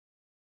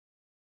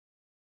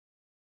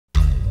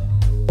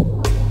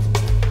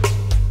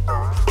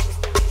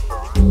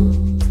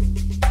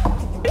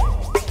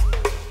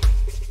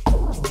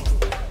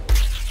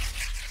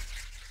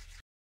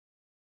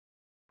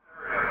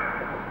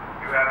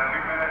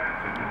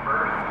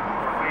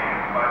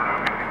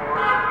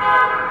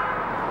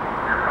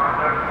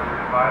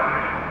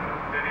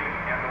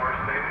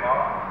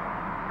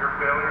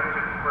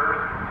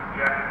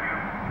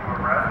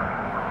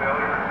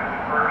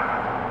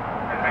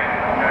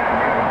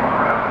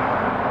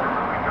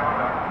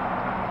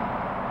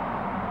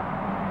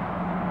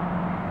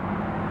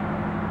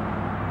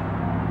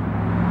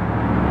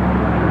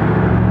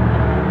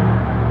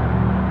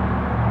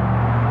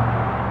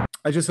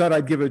I just thought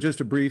I'd give just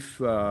a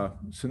brief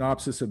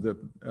synopsis of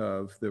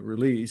the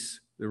release.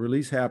 The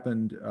release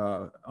happened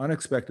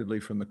unexpectedly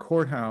from the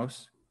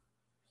courthouse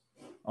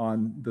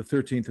on the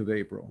 13th of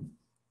April.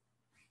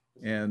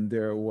 And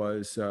there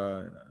was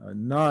a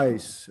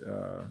nice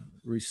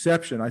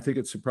reception. I think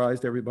it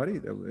surprised everybody,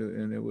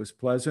 and it was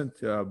pleasant.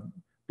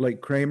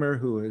 Blake Kramer,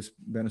 who has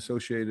been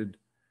associated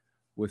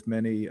with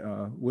many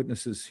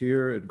witnesses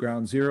here at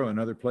Ground Zero and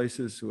other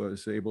places,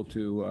 was able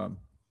to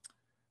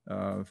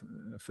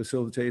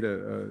facilitate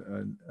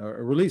a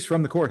release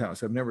from the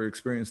courthouse. I've never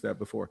experienced that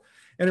before.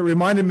 And it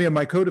reminded me of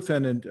my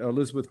co-defendant,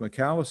 Elizabeth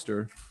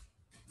McAllister,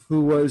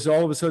 who was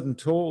all of a sudden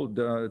told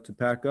to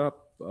pack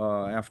up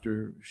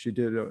after she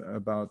did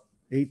about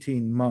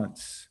 18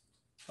 months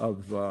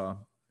of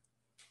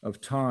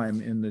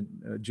time in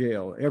the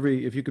jail.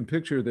 If you can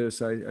picture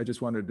this, I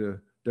just wanted to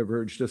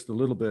diverge just a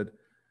little bit.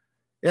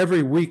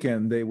 Every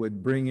weekend they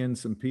would bring in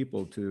some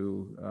people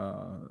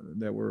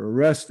that were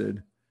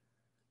arrested,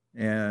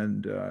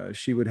 and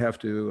she would have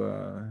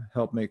to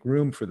help make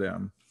room for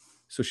them.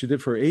 So she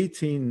did for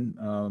 18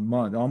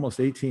 months,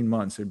 almost 18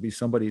 months. There'd be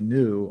somebody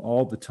new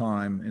all the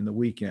time in the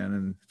weekend,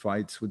 and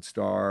fights would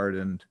start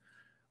and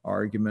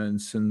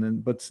arguments.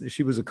 But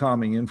she was a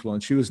calming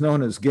influence. She was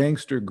known as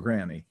Gangster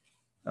Granny.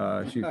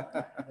 She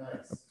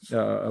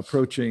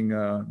approaching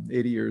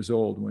 80 years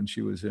old when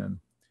she was in.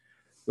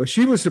 But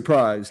she was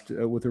surprised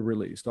with her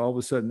release all of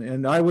a sudden.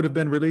 And I would have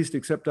been released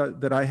except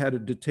that I had a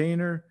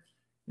detainer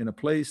in a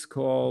place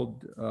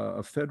called,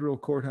 a federal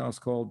courthouse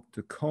called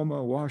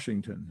Tacoma,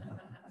 Washington.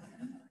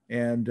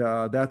 And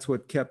that's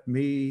what kept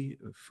me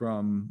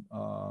from,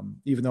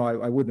 even though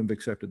I wouldn't have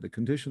accepted the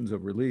conditions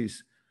of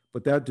release,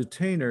 but that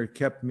detainer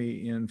kept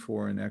me in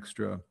for an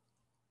extra,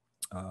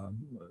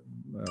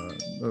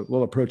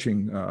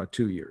 approaching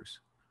 2 years.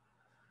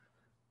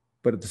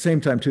 But at the same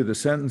time, too, the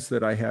sentence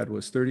that I had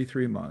was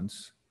 33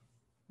 months.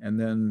 And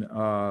then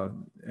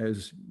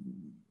as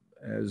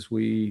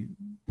we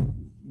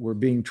were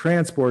being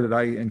transported,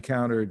 I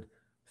encountered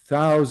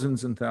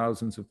thousands and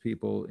thousands of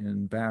people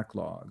in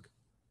backlog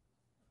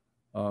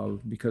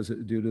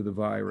due to the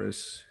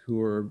virus, who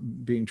were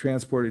being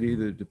transported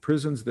either to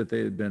prisons that they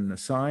had been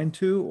assigned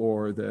to,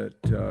 or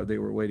that they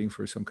were waiting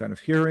for some kind of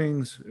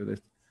hearings.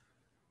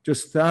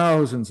 Just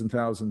thousands and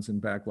thousands in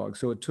backlog.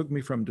 So it took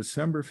me from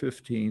December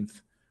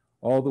 15th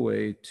all the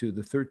way to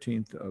the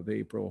 13th of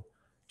April,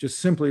 just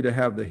simply to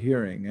have the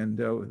hearing. And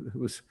it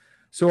was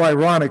so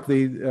ironic.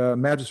 The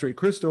Magistrate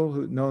Crystal,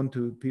 who known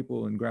to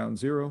people in Ground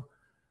Zero,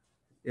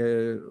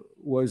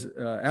 was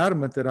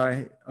adamant that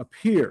I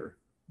appear.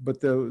 But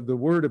the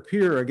word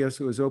appear, I guess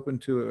it was open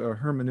to a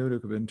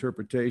hermeneutic of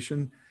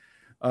interpretation.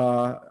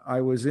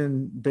 I was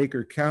in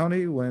Baker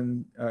County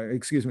when,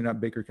 excuse me, not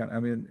Baker County, I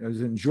mean, I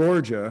was in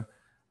Georgia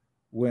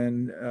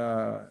when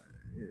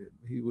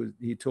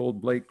he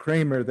told Blake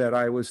Kramer that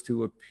I was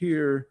to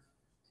appear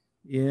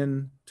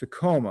in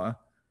Tacoma.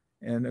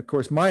 And of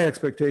course, my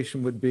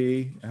expectation would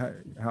be,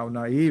 how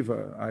naive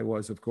I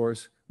was, of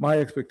course, my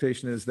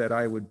expectation is that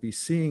I would be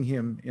seeing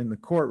him in the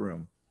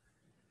courtroom.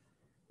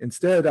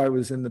 Instead, I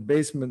was in the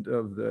basement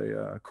of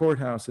the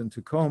courthouse in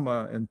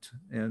Tacoma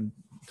and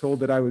told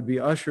that I would be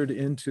ushered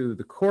into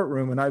the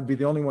courtroom, and I'd be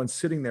the only one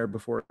sitting there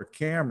before a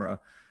camera.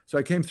 So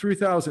I came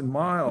 3,000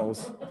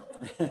 miles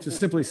to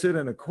simply sit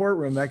in a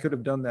courtroom. I could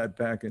have done that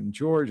back in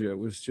Georgia. It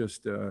was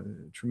just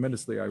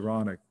tremendously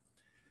ironic.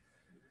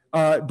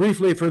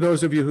 Briefly, for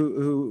those of you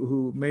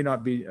who may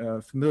not be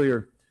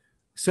familiar,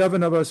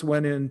 7 of us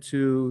went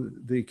into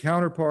the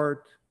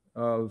counterpart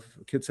of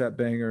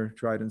Kitsap-Bangor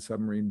Trident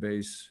submarine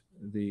base,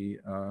 the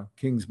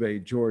Kings Bay,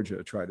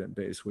 Georgia Trident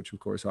base, which of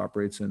course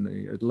operates in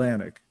the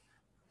Atlantic.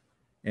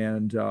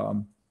 And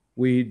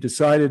we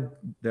decided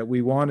that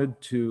we wanted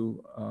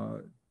to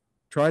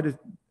try to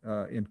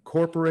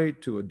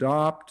incorporate, to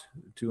adopt,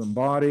 to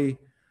embody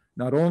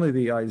not only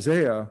the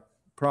Isaiah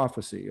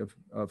prophecy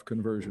of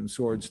conversion,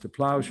 swords to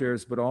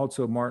plowshares, but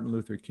also Martin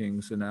Luther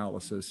King's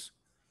analysis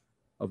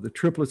of the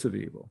triplets of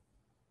evil: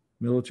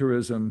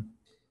 militarism,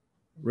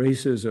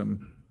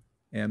 racism,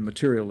 and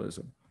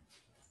materialism.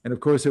 And of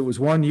course, it was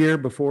 1 year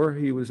before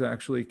he was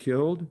actually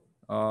killed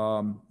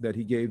that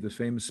he gave the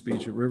famous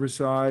speech at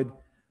Riverside,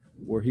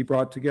 where he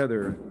brought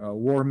together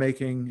war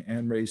making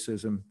and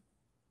racism,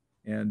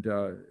 and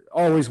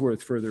always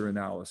worth further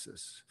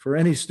analysis for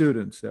any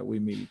students that we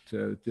meet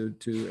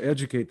to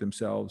educate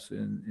themselves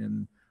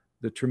in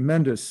the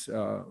tremendous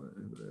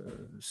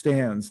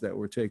stands that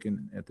were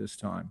taken at this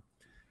time.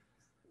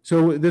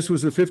 So this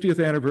was the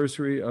 50th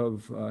anniversary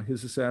of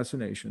his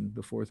assassination,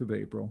 the 4th of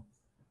April.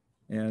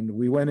 And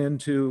we went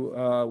into,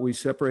 we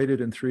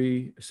separated in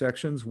 3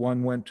 sections.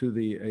 One went to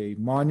a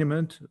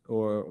monument,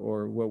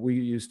 or what we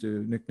used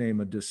to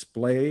nickname a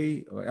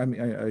display, I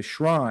mean, a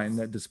shrine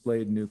that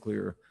displayed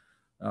nuclear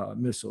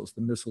missiles,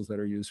 the missiles that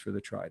are used for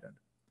the Trident.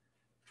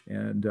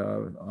 And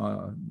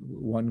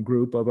one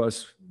group of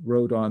us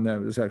wrote on that.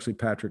 It was actually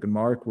Patrick and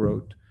Mark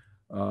wrote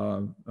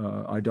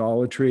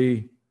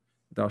idolatry,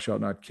 thou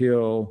shalt not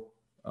kill,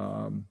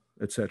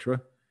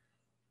 etc.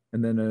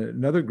 And then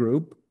another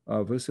group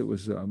of us. It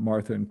was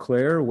Martha and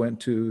Claire went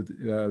to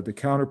the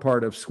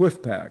counterpart of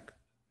SwiftPack.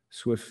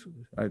 Swift,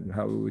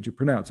 how would you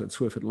pronounce it?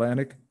 Swift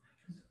Atlantic,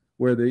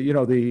 where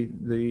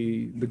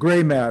the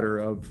gray matter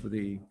of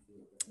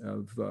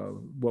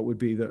what would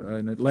be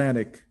an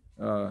Atlantic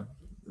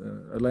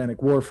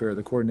warfare,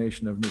 the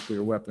coordination of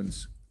nuclear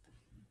weapons.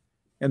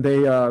 And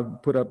they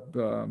put up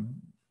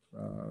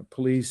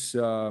police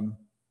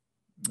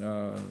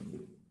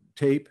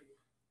tape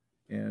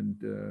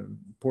and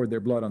poured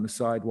their blood on the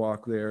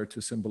sidewalk there to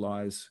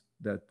symbolize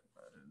that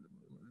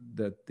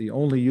the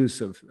only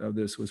use of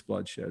this was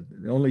bloodshed,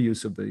 the only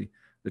use of the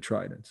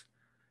Tridents.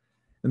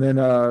 And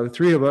then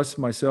three of us,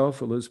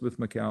 myself, Elizabeth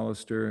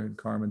McAllister, and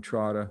Carmen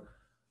Trotta,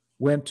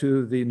 went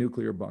to the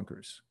nuclear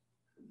bunkers.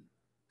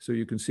 So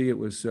you can see it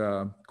was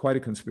quite a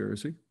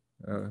conspiracy.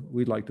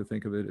 We'd like to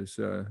think of it as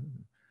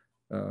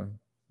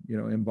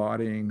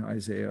embodying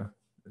Isaiah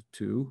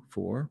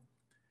 2:4.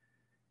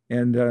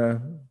 And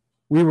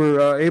we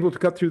were able to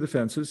cut through the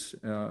fences,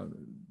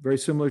 very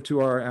similar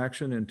to our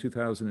action in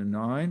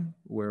 2009,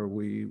 where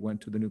we went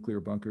to the nuclear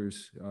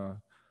bunkers,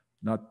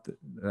 not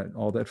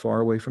all that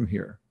far away from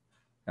here,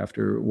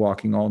 after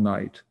walking all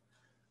night.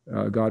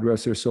 God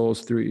rest their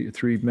souls,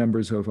 three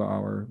members of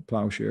our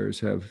plowshares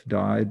have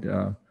died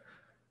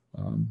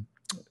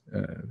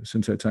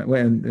since that time,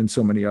 and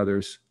so many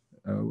others.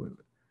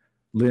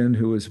 Lynn,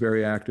 who was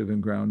very active in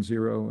Ground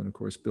Zero, and of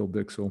course Bill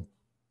Bixel,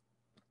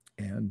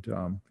 and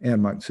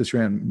my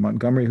sister Ann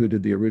Montgomery, who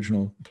did the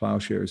original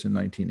plowshares in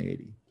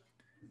 1980.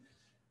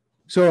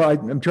 So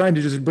I'm trying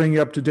to just bring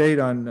you up to date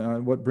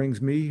on what brings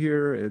me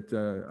here. It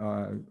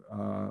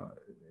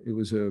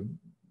was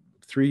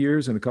 3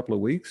 years and a couple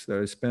of weeks that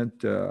I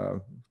spent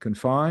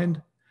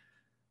confined,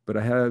 but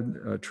I had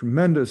a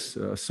tremendous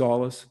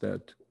solace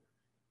that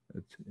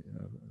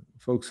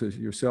folks as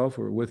yourself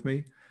were with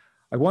me.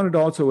 I wanted to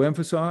also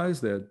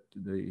emphasize that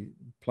the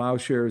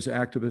plowshares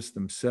activists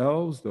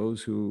themselves,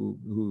 those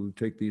who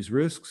take these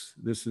risks,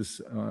 this is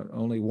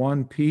only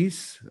one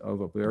piece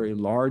of a very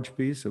large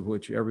piece of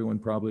which everyone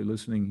probably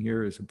listening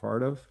here is a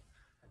part of,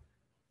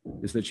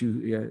 is that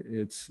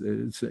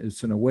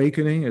it's an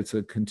awakening, it's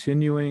a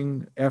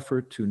continuing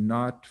effort to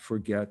not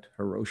forget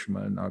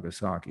Hiroshima and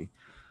Nagasaki.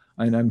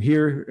 And I'm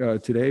here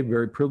today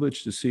very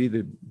privileged to see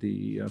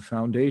the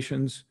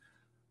foundations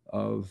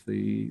of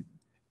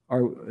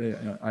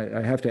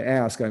I have to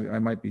ask, I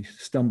might be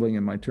stumbling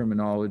in my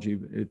terminology.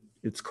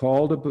 It's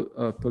called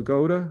a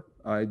pagoda.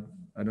 I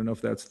don't know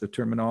if that's the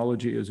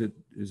terminology. Is it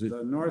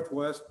the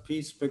Northwest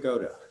Peace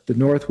Pagoda? The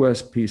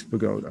Northwest Peace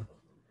Pagoda,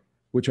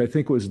 which I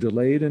think was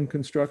delayed in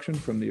construction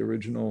from the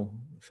original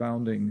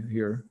founding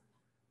here.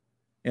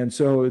 And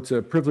so it's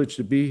a privilege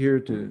to be here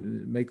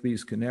to make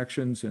these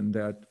connections, and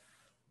that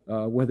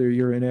whether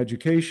you're in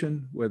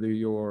education, whether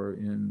you're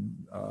in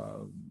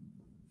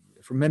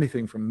from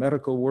anything from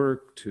medical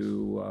work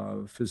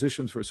to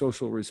physicians for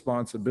social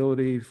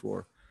responsibility,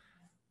 for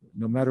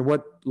no matter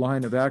what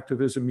line of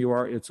activism you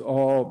are, it's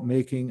all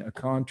making a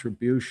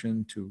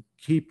contribution to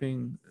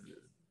keeping,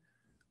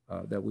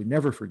 that we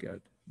never forget,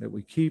 that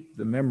we keep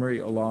the memory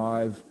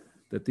alive,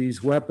 that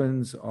these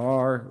weapons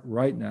are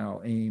right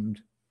now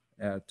aimed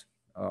at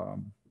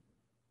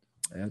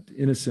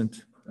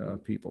innocent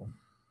people.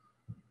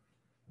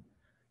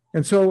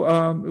 And so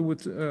it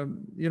was,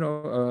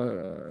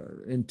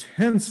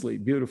 intensely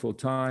beautiful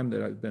time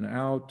that I've been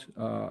out.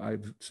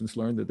 I've since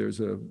learned that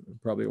there's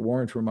probably a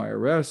warrant for my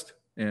arrest.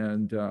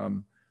 And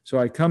so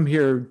I come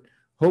here,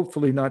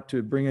 hopefully not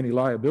to bring any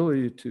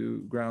liability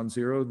to Ground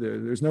Zero.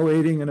 There's no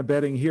aiding and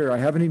abetting here. I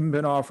haven't even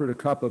been offered a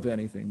cup of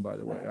anything, by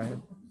the way.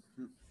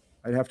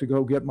 I'd have to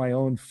go get my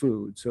own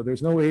food. So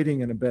there's no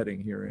aiding and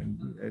abetting here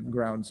in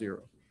Ground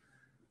Zero.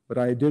 But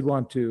I did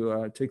want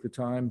to take the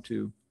time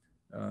to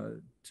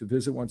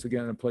visit once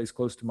again a place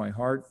close to my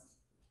heart.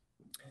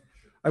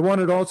 I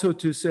wanted also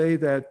to say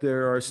that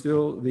there are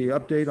still, the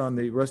update on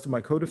the rest of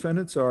my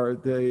co-defendants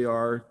they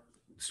are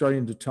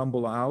starting to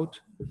tumble out.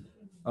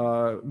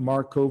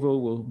 Mark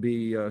Coville will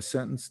be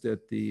sentenced at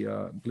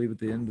I believe at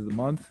the end of the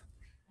month.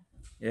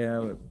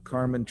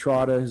 Carmen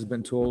Trotta has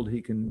been told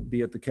he can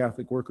be at the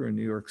Catholic Worker in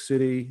New York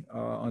City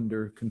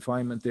under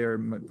confinement there,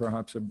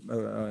 perhaps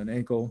an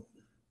ankle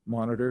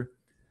monitor.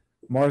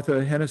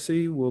 Martha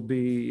Hennessy will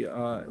be,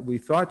 we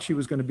thought she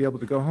was going to be able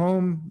to go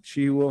home.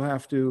 She will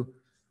have to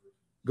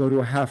go to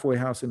a halfway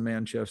house in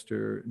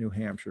Manchester, New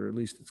Hampshire. At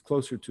least it's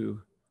closer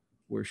to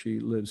where she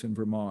lives in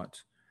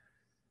Vermont.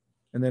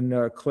 And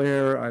then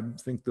Claire, I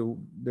think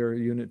their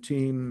unit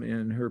team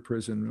in her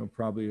prison will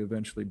probably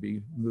eventually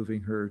be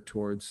moving her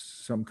towards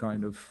some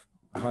kind of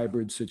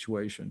hybrid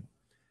situation.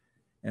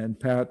 And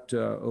Pat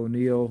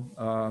O'Neill,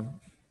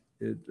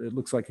 it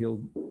looks like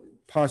he'll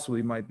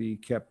possibly might be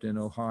kept in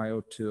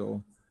Ohio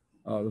till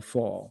the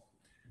fall.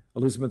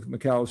 Elizabeth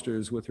McAllister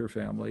is with her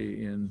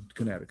family in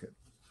Connecticut.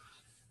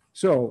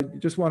 So I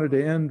just wanted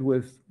to end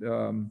with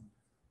the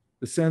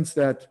sense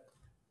that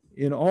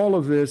in all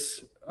of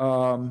this,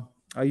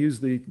 I use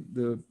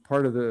the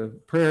part of the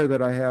prayer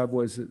that I have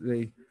was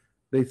that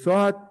they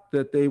thought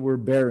that they were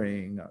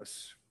burying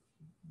us.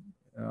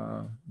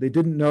 They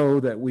didn't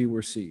know that we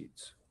were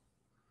seeds.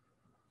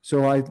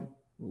 So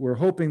we're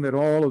hoping that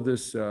all of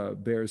this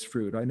bears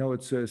fruit. I know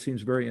it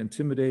seems very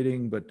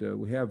intimidating, but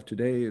we have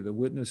today the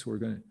witness. We're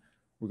going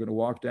to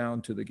walk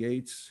down to the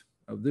gates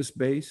of this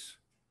base.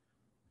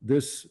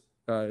 This,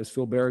 as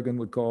Phil Berrigan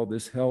would call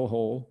this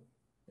hellhole,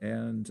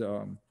 and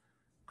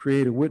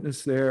create a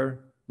witness there,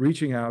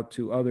 reaching out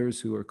to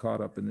others who are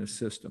caught up in this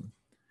system.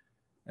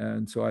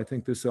 And so I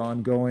think this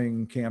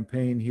ongoing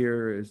campaign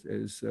here is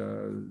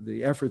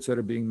the efforts that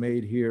are being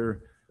made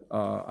here.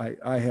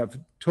 I have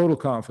total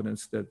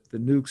confidence that the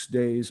nukes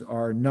days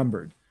are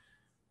numbered.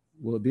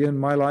 Will it be in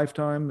my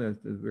lifetime?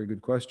 That's a very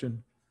good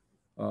question.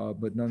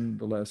 But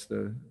nonetheless,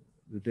 the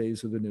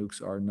days of the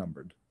nukes are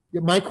numbered.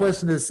 Yeah, my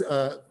question is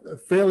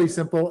fairly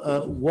simple.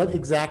 What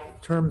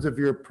exact terms of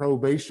your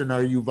probation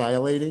are you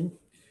violating?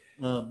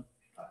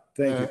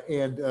 Thank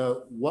you. And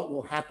what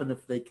will happen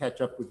if they catch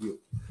up with you?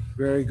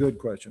 Very good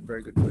question.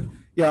 Very good question.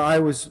 Yeah, I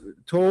was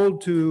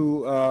told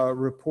to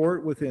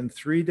report within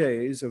 3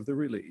 days of the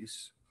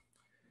release,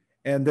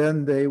 and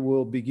then they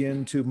will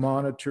begin to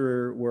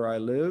monitor where I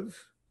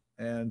live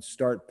and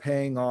start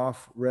paying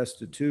off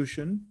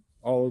restitution.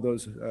 All of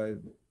those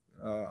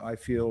I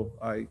feel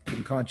I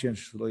can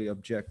conscientiously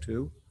object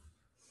to.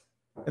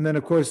 And then,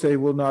 of course, they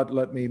will not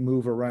let me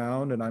move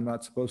around, and I'm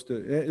not supposed to.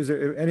 Is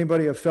there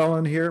anybody a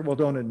felon here? Well,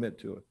 don't admit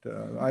to it.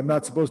 I'm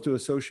not supposed to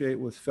associate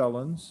with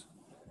felons.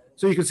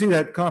 So you can see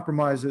that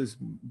compromises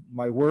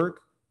my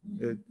work.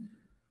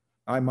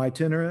 I'm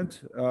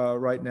itinerant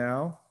right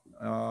now.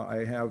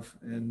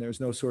 And there's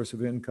no source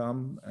of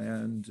income,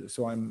 and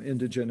so I'm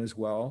indigent as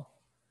well.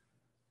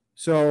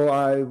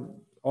 So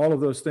all of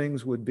those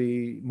things would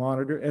be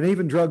monitored, and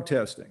even drug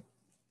testing.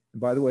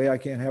 And by the way, I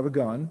can't have a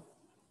gun.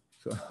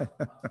 So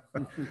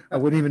I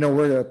wouldn't even know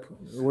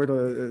where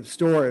to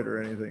store it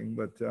or anything.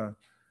 But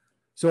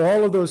so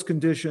all of those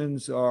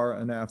conditions are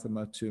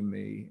anathema to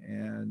me,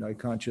 and I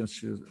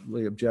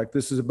conscientiously object.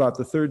 This is about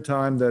the third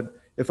time that,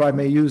 if I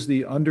may use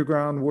the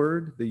underground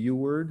word, the U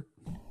word,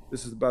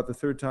 this is about the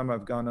third time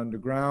I've gone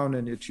underground,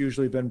 and it's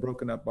usually been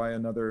broken up by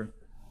another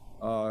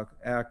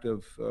act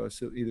of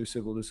either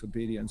civil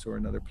disobedience or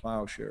another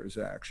plowshares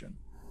action.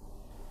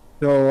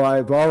 So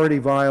I've already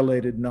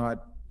violated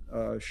not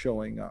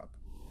showing up.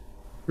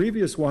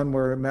 Previous one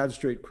where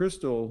Magistrate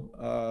Crystal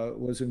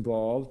was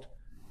involved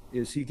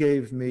is he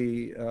gave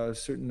me a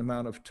certain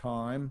amount of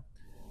time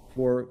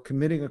for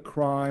committing a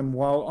crime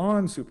while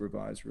on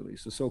supervised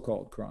release, a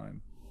so-called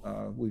crime.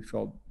 We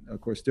felt,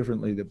 of course,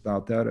 differently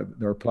about that.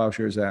 Our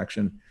plowshares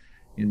action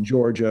in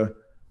Georgia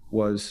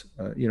was,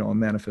 a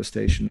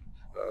manifestation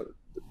of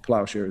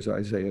plowshares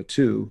Isaiah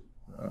 2.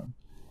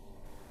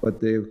 But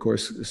they, of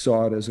course,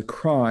 saw it as a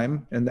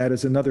crime, and that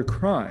is another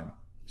crime.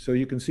 So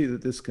you can see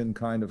that this can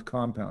kind of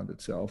compound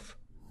itself.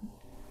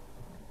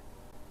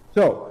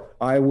 So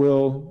I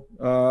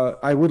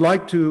would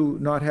like to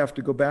not have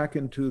to go back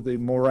into the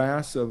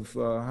morass of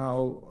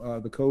how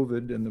the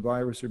COVID and the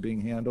virus are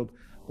being handled.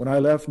 When I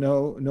left,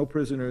 no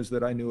prisoners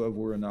that I knew of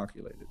were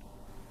inoculated.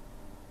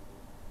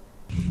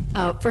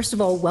 First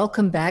of all,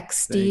 welcome back,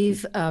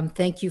 Steve.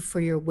 Thank you for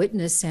your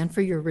witness and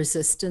for your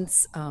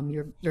resistance.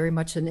 You're very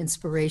much an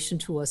inspiration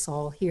to us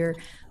all here,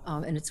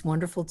 and it's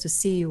wonderful to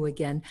see you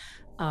again.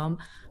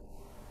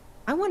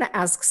 I want to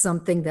ask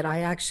something that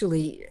I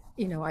actually,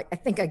 I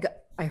think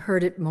I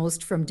heard it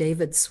most from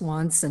David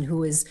Swanson,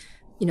 who is,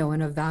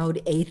 an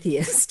avowed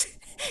atheist.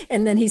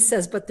 And then he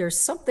says, but there's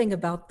something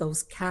about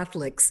those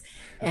Catholics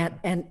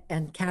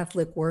and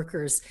Catholic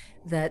workers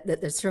that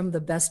they're some of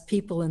the best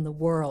people in the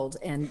world.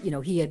 And,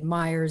 he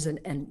admires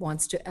and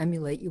wants to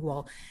emulate you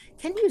all.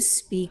 Can you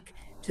speak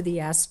to the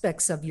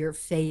aspects of your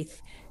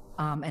faith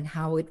and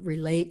how it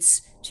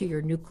relates to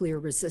your nuclear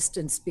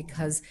resistance?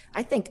 Because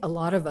I think a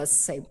lot of us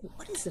say,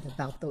 what is it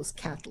about those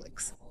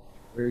Catholics?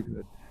 Very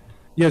good.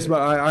 Yes,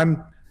 but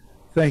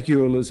thank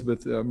you,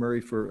 Elizabeth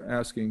Murray, for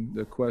asking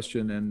the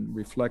question and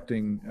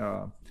reflecting.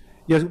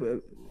 Yes,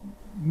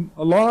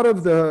 a lot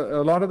of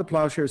the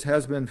plowshares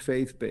has been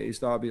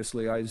faith-based.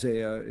 Obviously,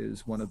 Isaiah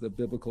is one of the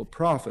biblical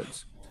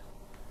prophets,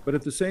 but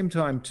at the same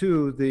time,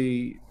 too,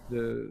 the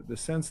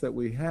sense that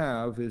we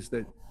have is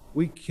that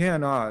we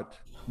cannot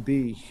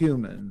be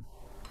human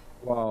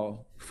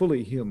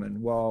fully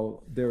human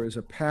while there is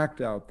a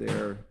pact out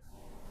there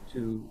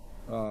to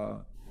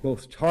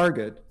both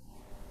target,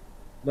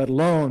 let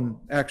alone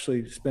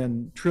actually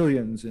spend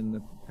trillions in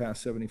the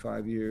past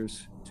 75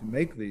 years to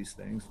make these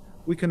things.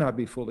 We cannot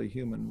be fully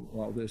human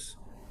while this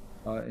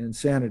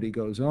insanity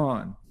goes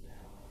on.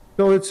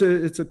 So it's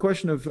a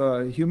question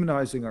of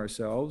humanizing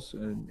ourselves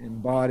and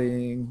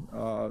embodying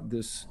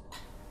this.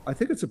 I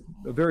think it's a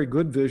very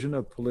good vision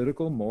of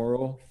political,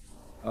 moral,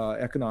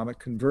 economic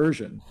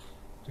conversion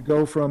to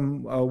go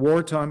from a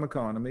wartime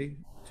economy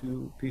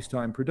to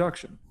peacetime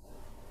production.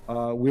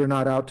 We're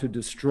not out to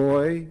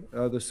destroy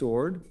the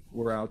sword.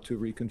 We're out to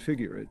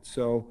reconfigure it.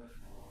 So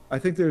I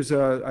think there's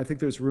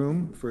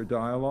room for a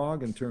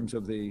dialogue in terms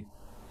of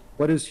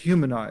what is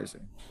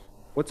humanizing,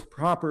 what's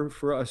proper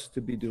for us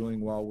to be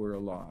doing while we're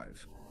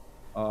alive.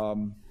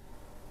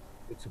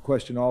 It's a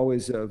question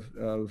always of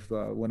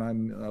when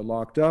I'm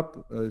locked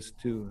up as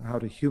to how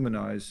to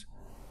humanize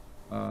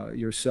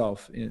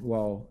yourself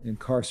while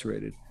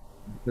incarcerated,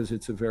 because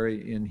it's a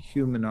very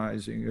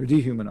inhumanizing or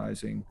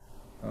dehumanizing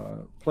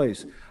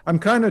place. I'm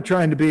kind of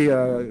trying to be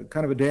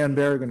kind of a Dan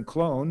Berrigan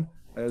clone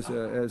as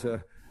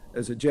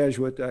a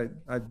Jesuit.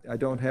 I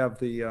don't have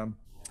the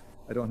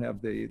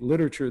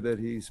literature that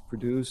he's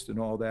produced and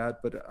all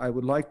that, but I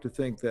would like to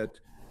think that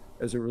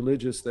as a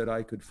religious that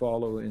I could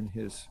follow in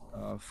his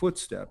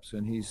footsteps.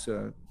 And it's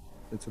a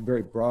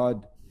very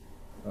broad,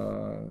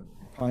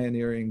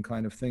 pioneering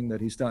kind of thing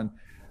that he's done,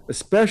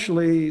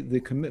 especially the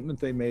commitment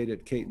they made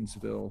at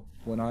Catonsville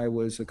when I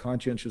was a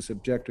conscientious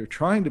objector,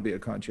 trying to be a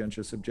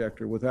conscientious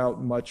objector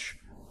without much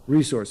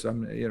resource.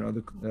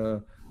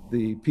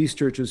 The peace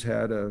churches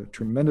had a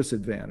tremendous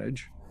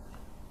advantage,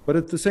 but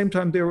at the same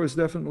time, there was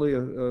definitely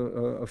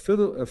a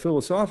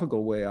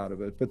philosophical way out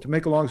of it. But to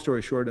make a long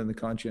story short, in the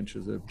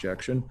conscientious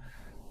objection,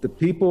 the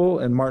people,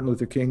 and Martin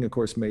Luther King, of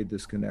course, made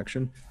this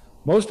connection.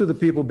 Most of the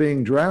people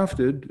being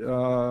drafted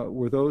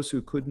were those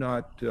who could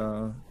not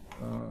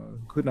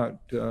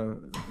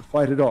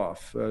fight it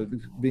off,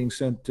 being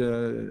sent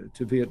to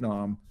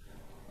Vietnam.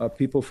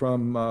 People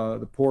from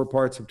the poor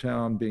parts of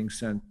town being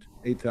sent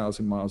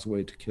 8,000 miles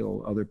away to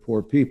kill other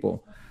poor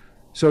people.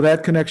 So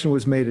that connection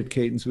was made at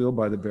Catonsville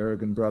by the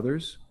Berrigan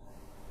brothers.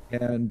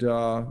 And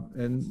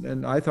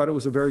I thought it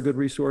was a very good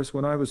resource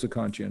when I was a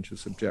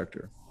conscientious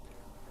objector.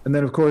 And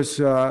then, of course,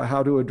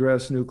 how to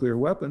address nuclear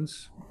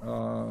weapons,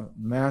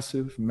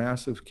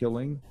 massive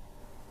killing,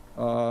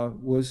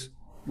 was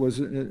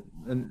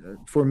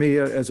for me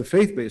as a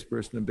faith-based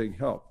person a big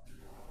help.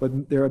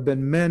 But there have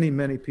been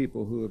many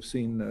people who have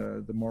seen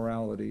the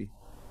morality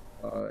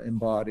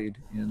embodied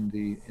in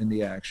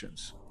the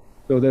actions.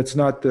 So that's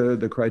not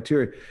the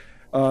criteria.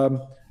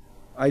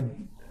 I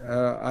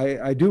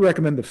do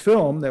recommend the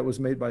film that was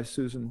made by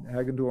Susan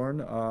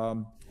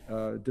Hagedorn,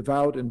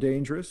 Devout and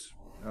Dangerous.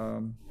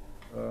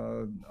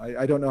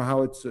 I don't know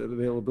how its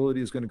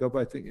availability is going to go, but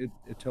I think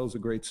it tells a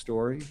great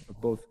story of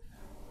both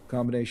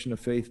combination of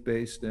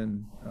faith-based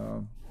and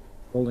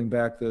holding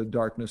back the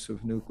darkness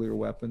of nuclear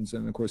weapons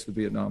and, of course, the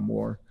Vietnam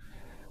War.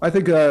 I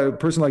think a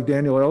person like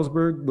Daniel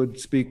Ellsberg would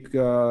speak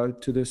to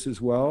this as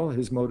well,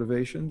 his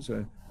motivations.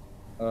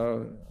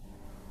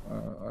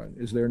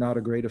 Is there not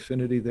a great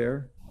affinity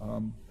there?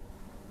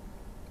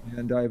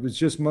 And I was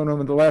just, one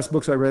of the last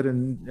books I read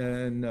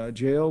in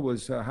jail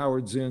was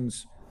Howard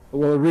Zinn's,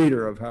 well, a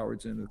reader of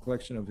Howard Zinn, a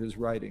collection of his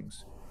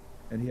writings.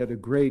 And he had a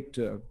great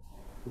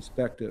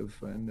perspective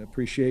and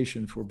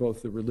appreciation for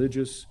both the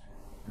religious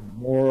and the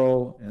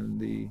moral and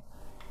the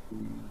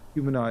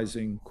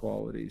humanizing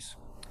qualities.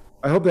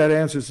 I hope that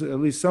answers at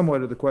least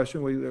somewhat of the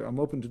question. I'm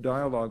open to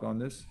dialogue on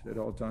this at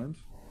all times.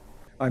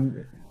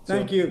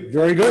 Thank you.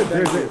 Very good.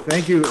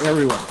 Thank you,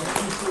 everyone.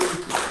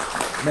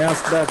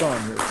 Mask back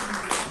on here.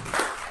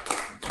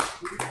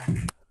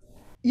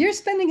 You're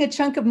spending a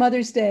chunk of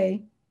Mother's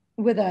Day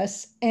with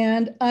us,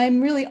 and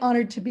I'm really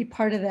honored to be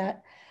part of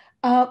that.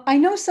 I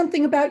know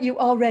something about you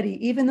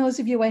already, even those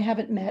of you I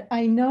haven't met.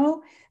 I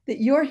know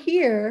that you're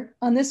here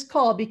on this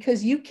call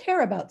because you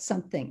care about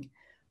something,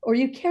 or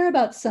you care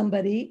about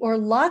somebody, or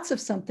lots of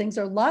somethings,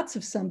 or lots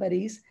of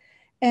somebodies,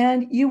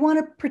 and you want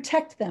to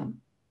protect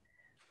them.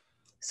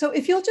 So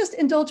if you'll just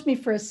indulge me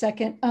for a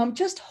second,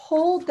 just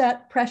hold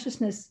that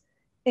preciousness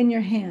in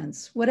your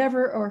hands,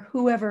 whatever or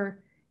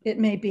whoever it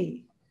may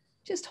be.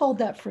 Just hold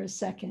that for a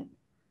second.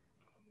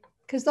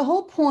 Because the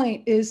whole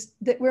point is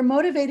that we're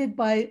motivated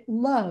by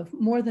love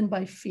more than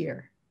by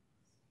fear.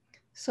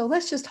 So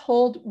let's just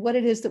hold what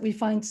it is that we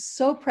find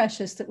so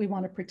precious that we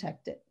want to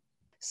protect it.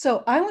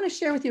 So I want to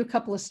share with you a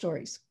couple of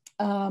stories.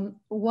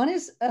 One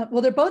is,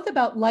 well, they're both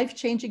about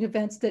life-changing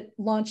events that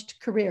launched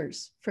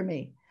careers for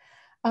me.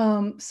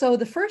 So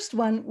the first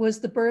one was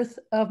the birth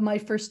of my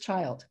first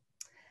child.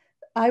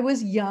 I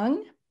was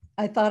young.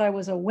 I thought I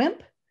was a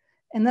wimp.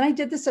 And then I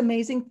did this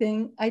amazing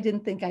thing I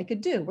didn't think I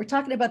could do. We're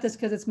talking about this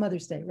because it's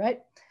Mother's Day,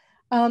 right?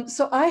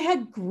 So I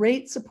had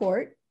great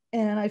support,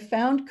 and I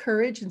found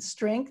courage and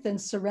strength and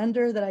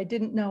surrender that I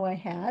didn't know I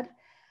had.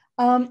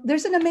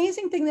 There's an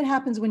amazing thing that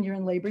happens when you're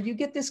in labor. You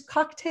get this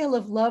cocktail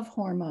of love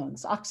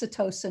hormones,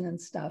 oxytocin and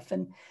stuff.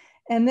 And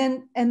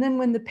then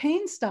when the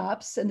pain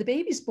stops and the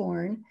baby's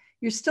born,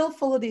 you're still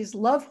full of these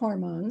love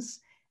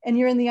hormones, and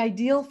you're in the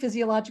ideal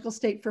physiological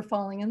state for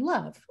falling in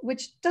love,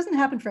 which doesn't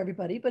happen for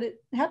everybody, but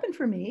it happened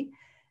for me,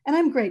 and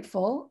I'm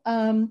grateful.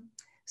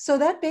 So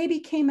that baby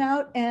came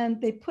out, and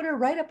they put her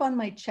right up on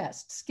my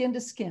chest, skin to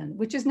skin,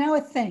 which is now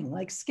a thing,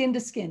 like skin to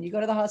skin. You go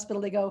to the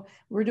hospital, they go,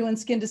 we're doing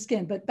skin to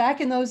skin. But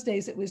back in those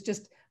days, it was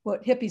just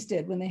what hippies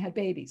did when they had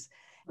babies.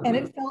 And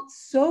it felt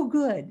so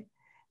good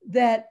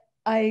that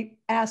I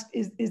asked,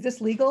 is this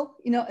legal?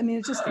 You know, I mean,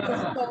 it was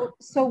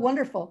so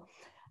wonderful.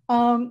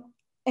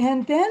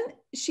 And then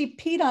she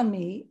peed on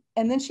me,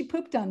 and then she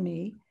pooped on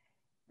me,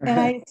 and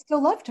I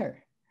still loved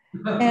her.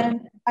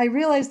 And I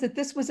realized that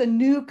this was a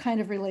new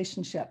kind of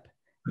relationship,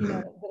 you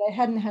know, that I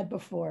hadn't had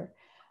before.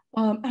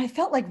 And I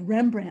felt like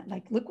Rembrandt,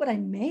 like, look what I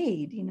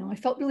made, you know, I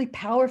felt really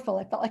powerful.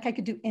 I felt like I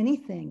could do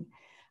anything.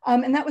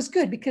 And that was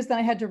good because then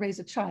I had to raise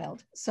a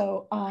child.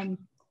 So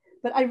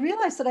But I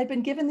realized that I'd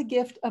been given the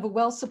gift of a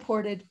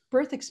well-supported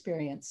birth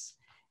experience.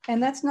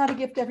 And that's not a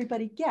gift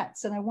everybody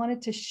gets. And I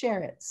wanted to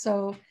share it.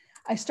 So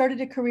I started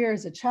a career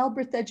as a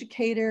childbirth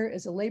educator,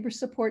 as a labor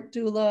support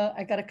doula.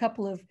 I got a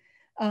couple of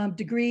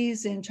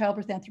degrees in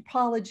childbirth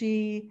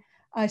anthropology.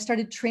 I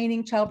started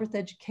training childbirth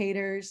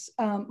educators.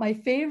 My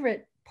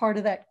favorite part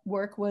of that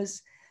work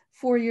was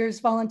 4 years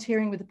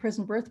volunteering with the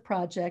Prison Birth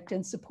Project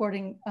and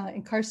supporting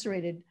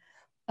incarcerated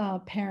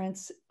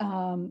parents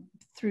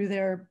through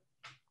their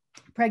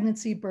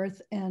pregnancy,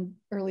 birth, and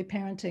early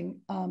parenting,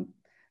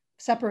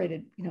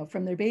 separated,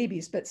 from their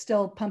babies, but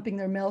still pumping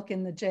their milk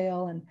in the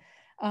jail. And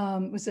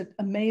it was an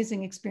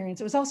amazing experience.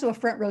 It was also a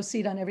front row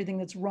seat on everything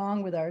that's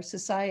wrong with our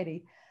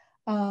society.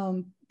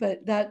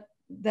 But that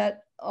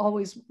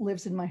always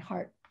lives in my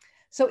heart.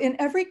 So in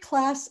every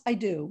class I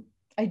do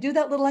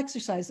that little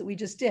exercise that we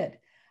just did.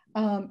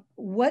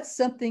 What's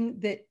something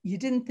that you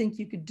didn't think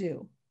you could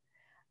do?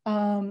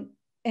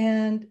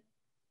 And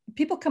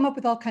people come up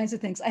with all kinds of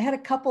things. I had a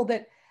couple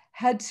that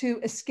had to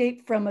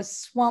escape from a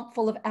swamp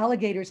full of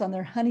alligators on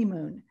their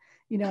honeymoon,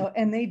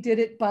 and they did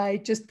it by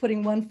just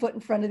putting one foot in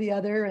front of the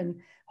other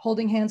and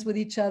holding hands with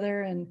each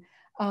other. And,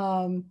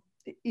 and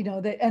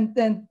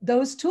then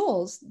those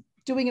tools,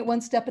 doing it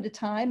one step at a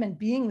time and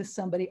being with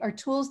somebody, are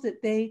tools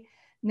that they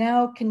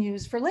now can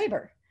use for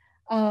labor,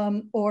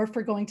 or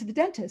for going to the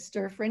dentist,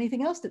 or for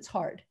anything else that's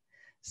hard.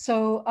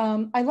 So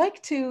I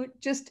like to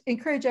just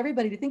encourage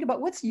everybody to think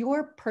about what's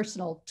your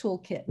personal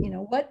toolkit.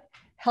 What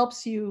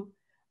helps you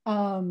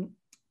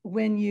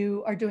when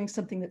you are doing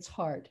something that's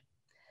hard.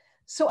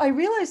 So I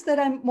realized that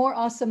I'm more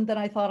awesome than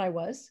I thought I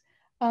was.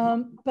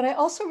 But I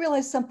also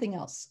realized something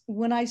else.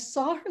 When I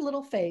saw her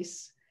little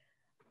face,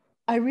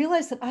 I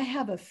realized that I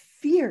have a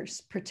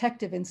fierce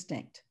protective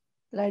instinct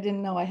that I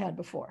didn't know I had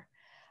before.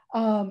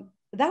 That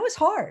was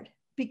hard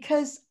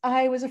because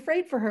I was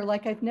afraid for her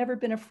like I've never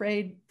been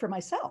afraid for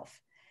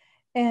myself.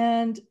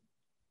 And,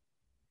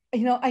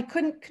 I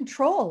couldn't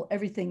control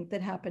everything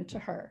that happened to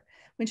her.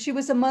 When she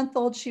was a month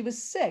old, she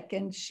was sick,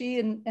 and she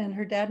and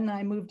her dad and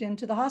I moved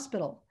into the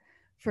hospital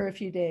for a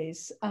few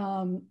days.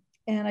 And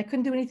I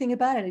couldn't do anything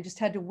about it. I just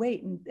had to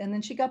wait. And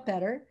then she got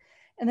better.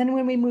 And then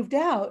when we moved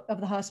out of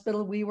the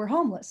hospital, we were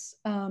homeless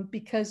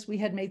because we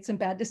had made some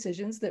bad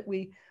decisions that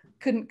we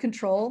couldn't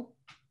control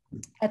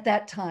at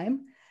that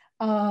time.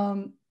 We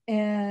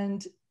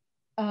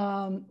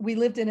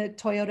lived in a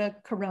Toyota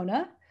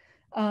Corona,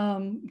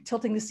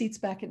 tilting the seats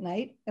back at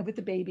night with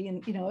the baby.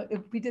 And,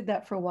 we did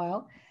that for a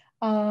while.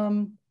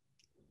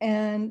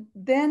 And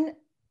then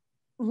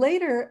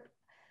later,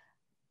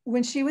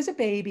 when she was a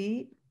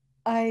baby,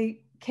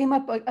 I came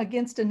up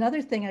against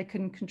another thing I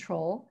couldn't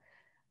control.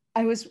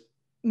 I was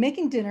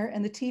making dinner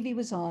and the TV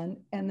was on,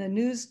 and the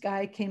news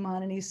guy came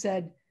on and he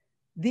said,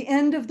 "The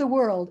end of the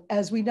world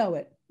as we know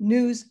it,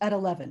 news at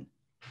 11.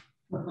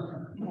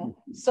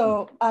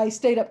 So I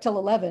stayed up till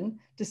 11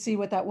 to see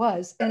what that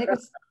was. And it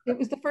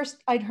was the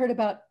first I'd heard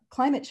about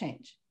climate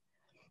change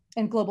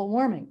and global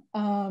warming.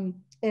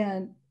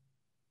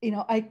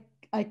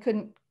 I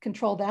couldn't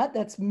control that.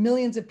 That's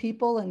millions of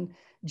people and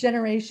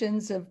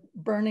generations of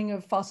burning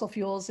of fossil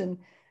fuels. And,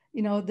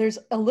 there's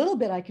a little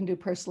bit I can do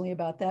personally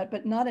about that,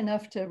 but not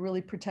enough to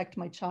really protect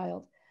my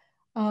child.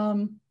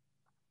 And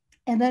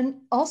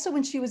then also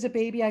when she was a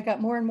baby, I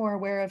got more and more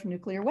aware of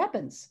nuclear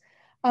weapons,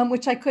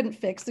 which I couldn't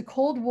fix. The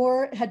Cold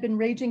War had been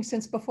raging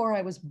since before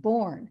I was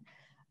born.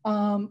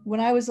 When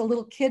I was a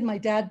little kid, my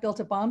dad built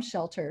a bomb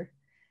shelter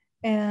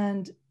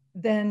and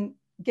then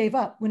gave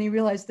up when he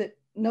realized that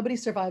nobody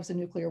survives a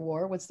nuclear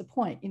war. What's the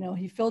point?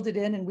 He filled it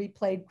in and we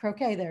played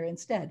croquet there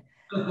instead.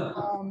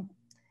 But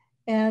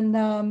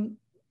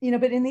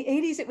in the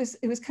 80s,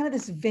 it was kind of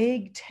this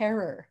vague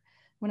terror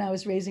when I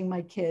was raising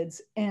my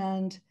kids.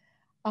 And,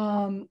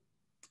 and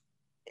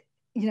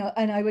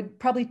I would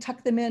probably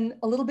tuck them in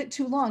a little bit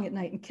too long at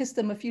night and kiss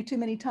them a few too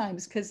many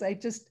times because I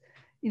just,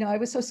 I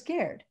was so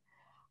scared.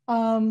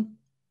 And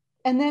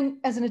then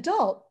as an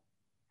adult,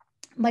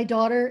 my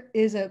daughter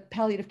is a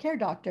palliative care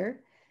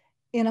doctor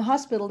in a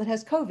hospital that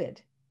has COVID,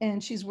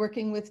 and she's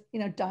working with,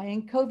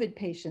 dying COVID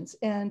patients.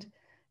 And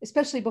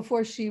especially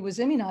before she was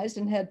immunized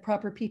and had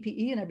proper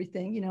PPE and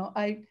everything,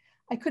 I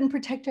couldn't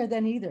protect her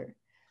then either.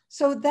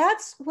 So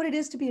that's what it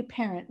is to be a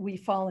parent. We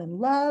fall in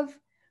love,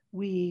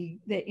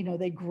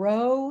 they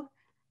grow,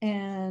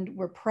 and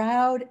we're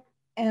proud,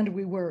 and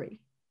we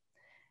worry.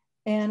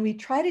 And we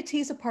try to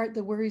tease apart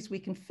the worries we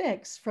can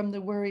fix from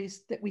the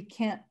worries that we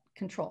can't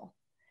control.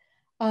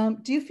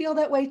 Do you feel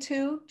that way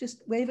too?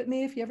 Just wave at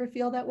me if you ever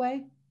feel that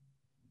way.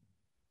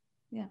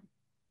 Yeah.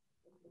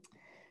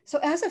 So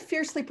as a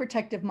fiercely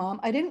protective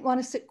mom, I didn't want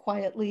to sit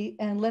quietly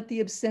and let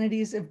the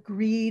obscenities of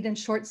greed and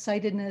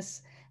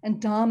short-sightedness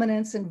and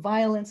dominance and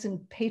violence and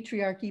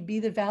patriarchy be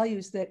the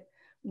values that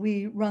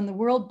we run the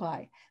world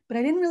by. But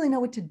I didn't really know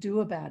what to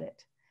do about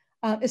it,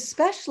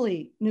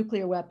 especially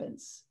nuclear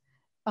weapons,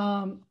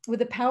 with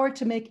the power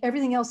to make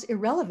everything else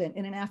irrelevant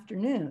in an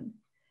afternoon,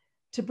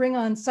 to bring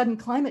on sudden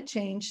climate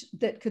change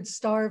that could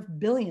starve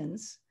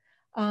billions,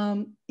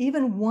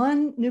 Even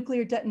one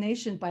nuclear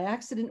detonation by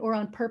accident or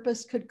on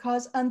purpose could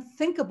cause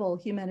unthinkable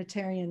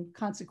humanitarian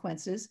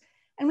consequences.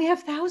 And we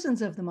have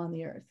thousands of them on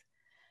the earth.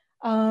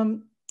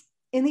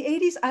 In the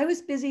 80s, I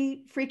was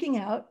busy freaking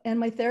out and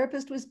my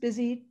therapist was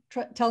busy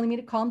telling me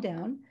to calm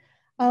down.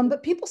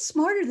 But people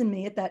smarter than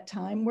me at that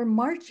time were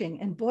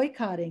marching and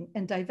boycotting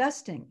and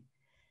divesting.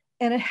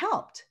 And it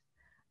helped.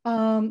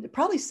 It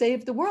probably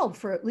saved the world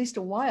for at least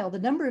a while. The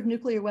number of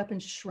nuclear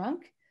weapons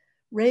shrunk.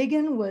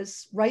 Reagan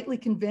was rightly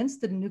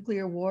convinced that a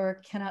nuclear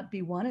war cannot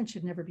be won and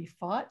should never be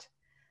fought.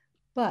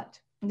 But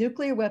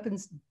nuclear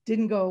weapons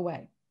didn't go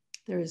away.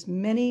 There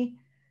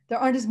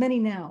aren't as many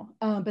now,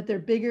 but they're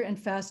bigger and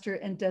faster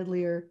and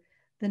deadlier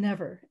than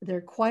ever.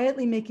 They're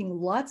quietly making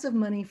lots of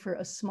money for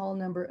a small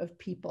number of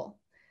people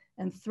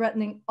and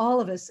threatening all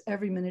of us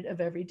every minute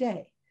of every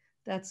day.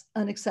 That's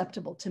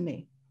unacceptable to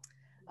me.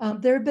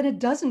 There have been a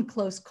dozen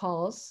close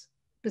calls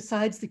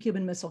besides the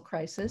Cuban Missile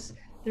Crisis.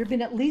 There have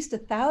been at least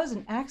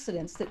 1,000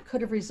 accidents that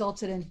could have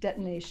resulted in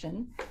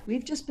detonation.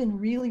 We've just been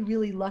really,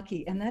 really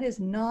lucky, and that is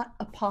not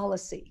a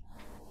policy,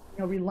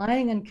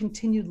 relying on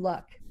continued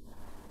luck.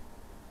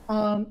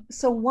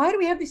 So why do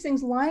we have these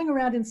things lying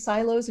around in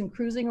silos and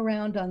cruising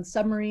around on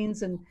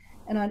submarines and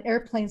on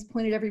airplanes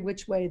pointed every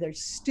which way? They're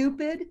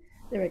stupid,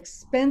 they're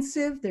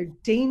expensive, they're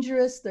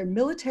dangerous, they're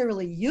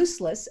militarily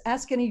useless.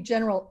 Ask any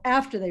general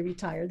after they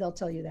retire, they'll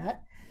tell you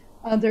that.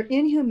 They're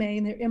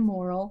inhumane, they're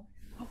immoral.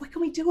 What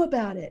can we do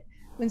about it?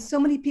 When so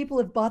many people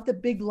have bought the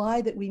big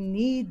lie that we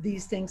need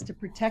these things to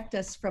protect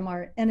us from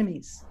our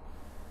enemies.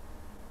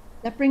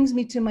 That brings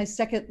me to my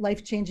second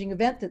life-changing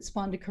event that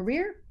spawned a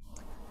career,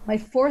 my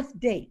fourth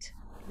date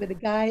with a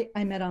guy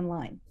I met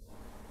online.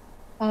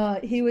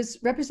 He was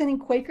representing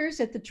Quakers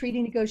at the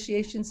treaty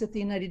negotiations at the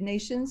United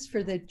Nations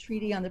for the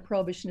Treaty on the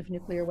Prohibition of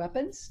Nuclear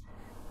Weapons.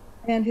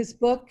 And his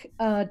book,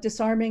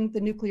 Disarming the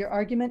Nuclear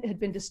Argument, had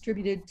been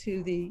distributed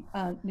to the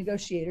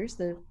negotiators,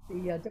 the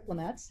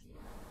diplomats.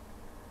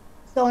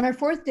 So on our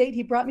fourth date,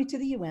 he brought me to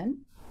the UN,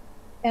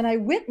 and I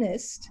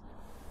witnessed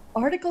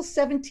Article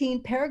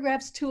 17,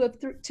 paragraphs 2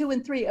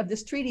 and 3 of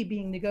this treaty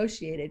being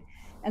negotiated.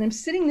 And I'm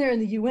sitting there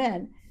in the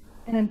UN,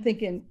 and I'm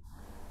thinking,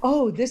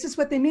 oh, this is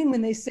what they mean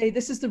when they say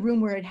this is the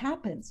room where it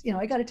happens.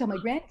 I got to tell my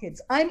grandkids,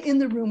 I'm in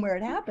the room where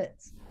it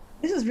happens.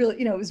 This is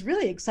really, it was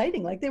really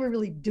exciting. Like they were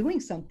really doing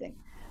something.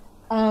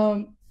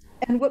 And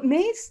what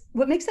makes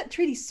that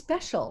treaty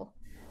special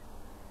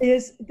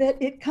is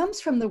that it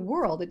comes from the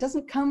world. It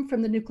doesn't come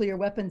from the nuclear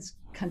weapons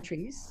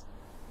countries.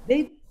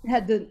 They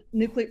had the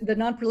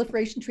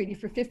non-proliferation treaty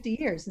for 50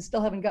 years and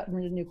still haven't gotten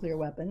rid of nuclear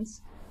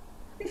weapons.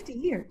 50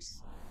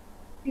 years.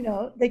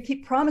 They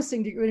keep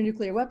promising to get rid of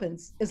nuclear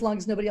weapons as long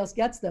as nobody else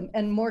gets them,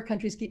 and more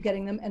countries keep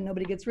getting them and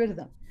nobody gets rid of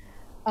them.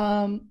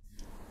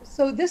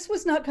 So this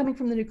was not coming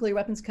from the nuclear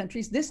weapons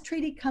countries. This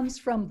treaty comes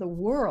from the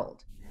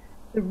world.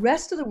 The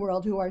rest of the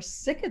world who are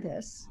sick of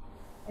this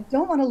and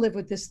don't want to live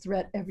with this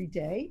threat every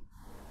day.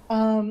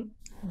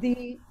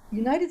 The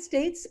United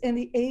States and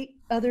the 8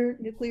 other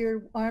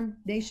nuclear armed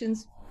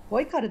nations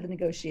boycotted the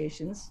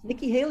negotiations.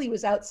 Nikki Haley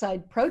was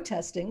outside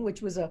protesting,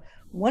 which was a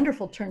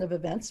wonderful turn of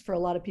events for a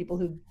lot of people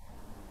who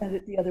had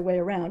it the other way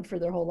around for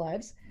their whole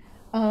lives.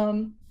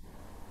 It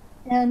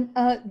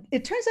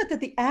turns out that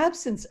the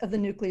absence of the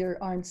nuclear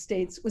armed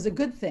states was a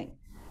good thing,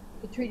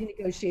 the treaty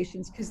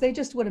negotiations, because they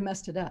just would have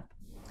messed it up.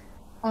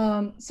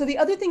 So the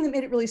other thing that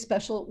made it really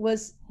special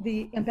was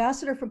the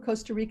ambassador from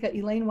Costa Rica,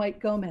 Elaine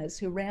White Gomez,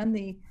 who ran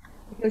the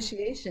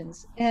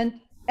negotiations. And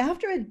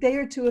after a day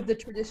or two of the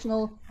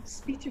traditional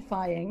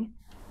speechifying,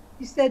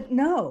 he said,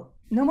 no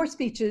more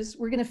speeches.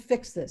 We're going to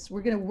fix this.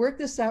 We're going to work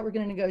this out. We're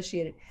going to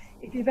negotiate it.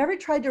 If you've ever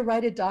tried to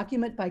write a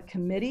document by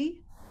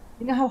committee,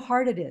 you know how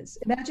hard it is.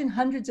 Imagine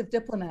hundreds of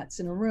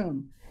diplomats in a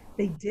room.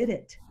 They did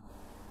it.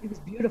 It was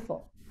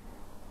beautiful.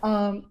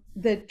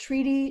 The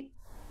treaty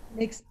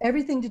makes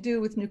everything to do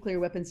with nuclear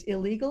weapons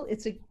illegal.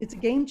 It's a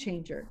game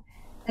changer,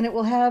 and it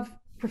will have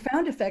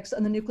profound effects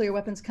on the nuclear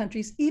weapons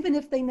countries, even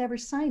if they never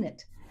sign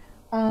it.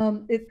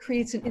 It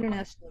creates an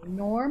international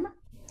norm.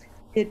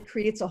 It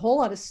creates a whole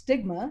lot of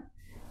stigma.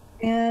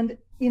 And,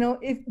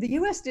 if the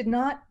US did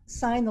not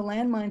sign the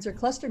landmines or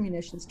cluster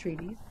munitions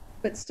treaties,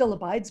 but still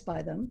abides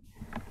by them,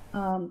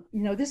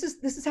 this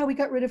is how we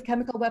got rid of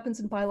chemical weapons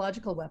and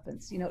biological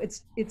weapons.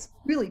 It's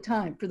really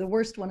time for the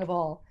worst one of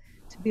all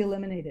to be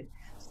eliminated.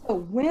 So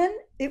when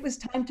it was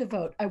time to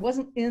vote, I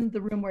wasn't in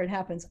the room where it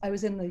happens. I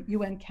was in the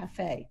UN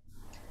cafe.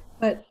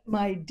 But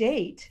my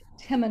date,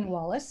 Timon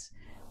Wallace,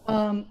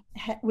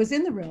 was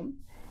in the room,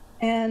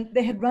 and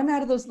they had run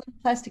out of those little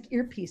plastic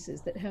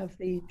earpieces that have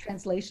the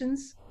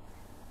translations.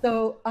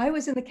 So I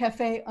was in the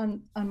cafe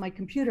on my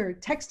computer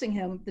texting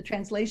him the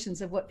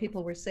translations of what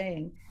people were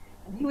saying.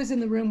 And he was in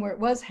the room where it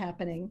was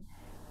happening.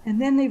 And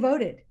then they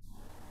voted.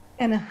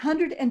 And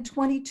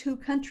 122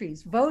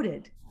 countries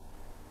voted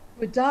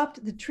to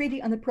adopt the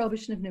Treaty on the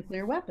Prohibition of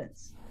Nuclear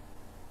Weapons.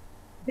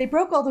 They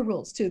broke all the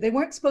rules too. They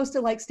weren't supposed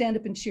to stand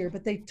up and cheer,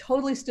 but they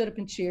totally stood up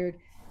and cheered.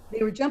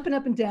 They were jumping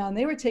up and down.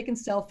 They were taking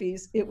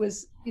selfies. It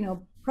was,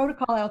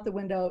 protocol out the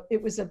window.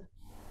 It was a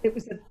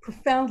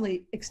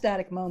profoundly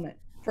ecstatic moment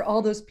for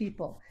all those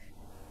people.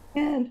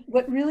 And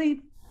what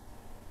really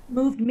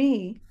moved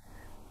me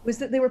was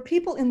that there were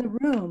people in the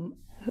room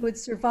who had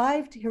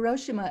survived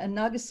Hiroshima and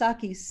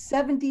Nagasaki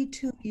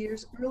 72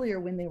 years earlier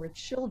when they were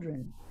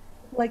children,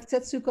 like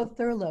Setsuko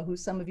Thurlow, who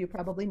some of you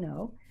probably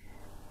know.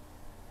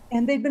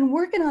 And they'd been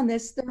working on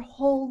this their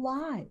whole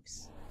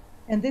lives.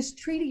 And this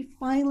treaty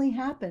finally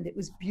happened. It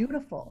was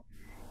beautiful.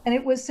 And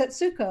it was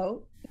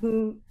Setsuko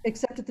who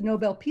accepted the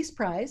Nobel Peace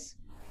Prize,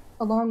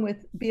 along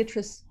with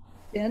Beatrice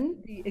Finn,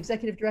 the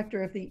executive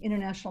director of the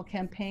International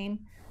Campaign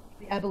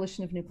for the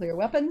Abolition of Nuclear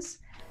Weapons.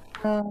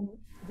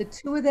 The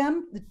two of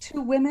them, the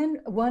two women,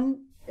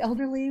 one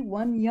elderly,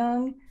 one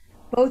young,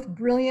 both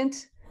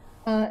brilliant,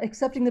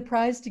 accepting the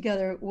prize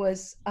together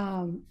was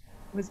a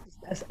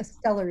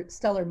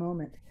stellar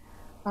moment,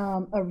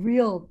 a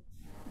real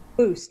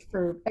boost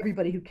for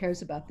everybody who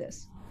cares about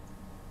this.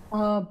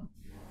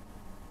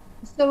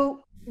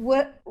 So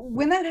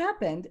when that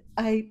happened,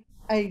 I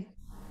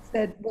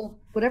said, well,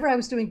 whatever I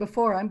was doing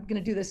before, I'm going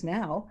to do this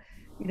now,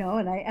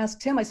 and I asked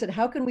Tim, I said,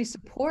 how can we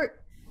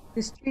support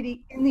this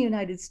treaty in the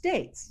United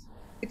States?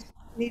 It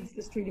needs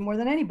this treaty more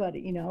than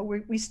anybody.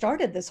 We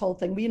started this whole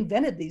thing. We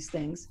invented these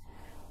things.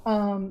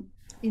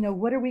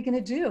 What are we going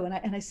to do?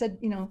 And I said,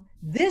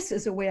 this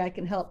is a way I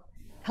can help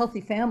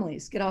healthy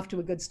families get off to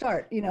a good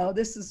start.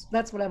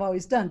 That's what I've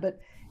always done. But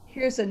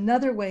here's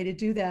another way to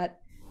do that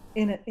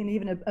in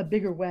even a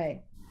bigger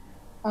way.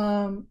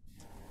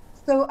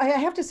 So I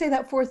have to say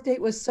that fourth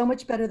date was so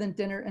much better than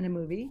dinner and a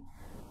movie.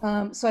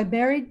 So I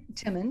married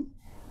Timon,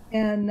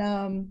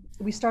 and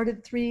we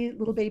started 3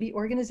 little baby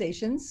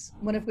organizations,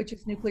 one of which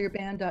is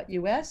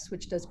nuclearban.us,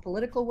 which does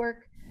political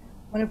work,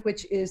 one of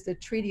which is the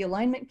Treaty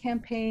Alignment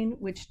Campaign,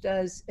 which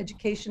does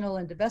educational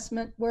and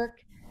divestment work.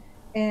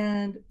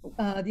 And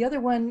the other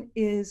one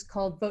is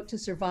called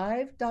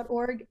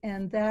votetosurvive.org,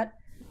 and that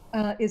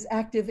is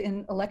active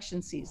in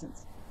election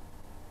seasons.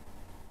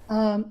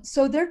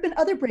 So there have been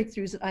other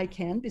breakthroughs at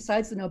ICANN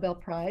besides the Nobel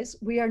Prize.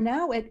 We are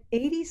now at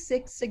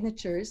 86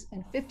 signatures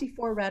and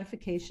 54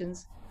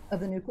 ratifications of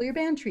the Nuclear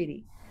Ban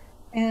Treaty.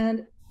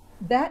 And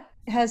that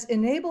has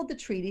enabled the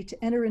treaty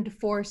to enter into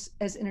force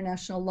as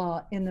international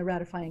law in the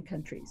ratifying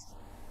countries.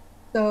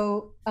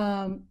 So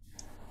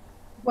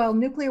while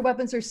nuclear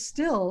weapons are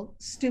still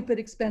stupid,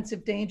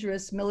 expensive,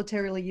 dangerous,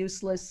 militarily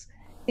useless,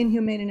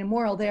 inhumane, and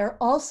immoral, they are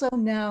also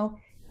now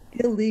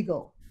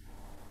illegal.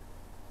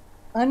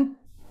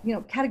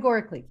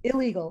 Categorically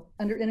illegal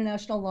under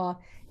international law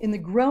in the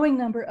growing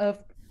number of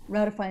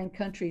ratifying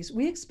countries.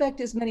 We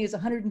expect as many as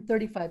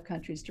 135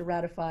 countries to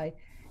ratify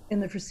in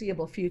the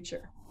foreseeable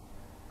future.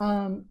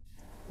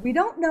 We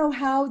don't know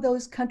how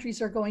those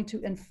countries are going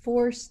to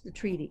enforce the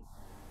treaty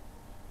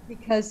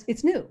because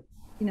it's new,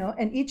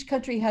 and each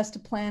country has to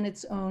plan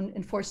its own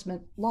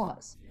enforcement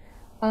laws.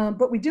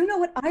 But we do know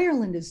what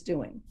Ireland is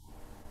doing,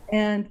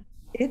 and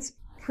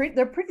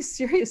they're pretty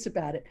serious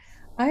about it.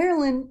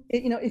 Ireland,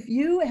 if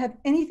you have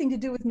anything to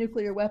do with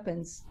nuclear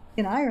weapons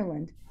in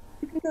Ireland,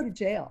 you can go to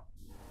jail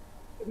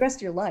the rest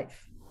of your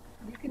life.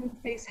 You can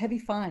face heavy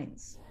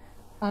fines.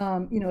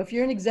 If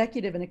you're an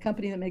executive in a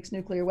company that makes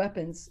nuclear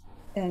weapons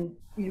and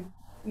you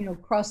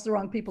cross the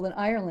wrong people in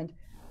Ireland,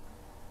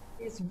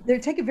 they're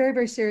taken very,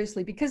 very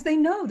seriously because they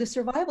know the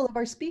survival of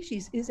our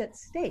species is at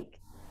stake.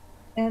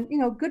 And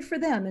good for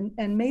them.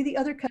 And may the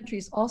other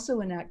countries also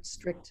enact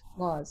strict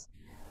laws.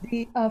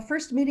 The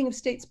first meeting of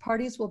states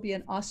parties will be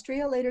in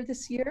Austria later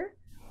this year.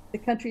 The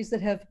countries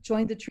that have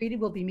joined the treaty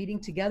will be meeting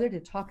together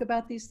to talk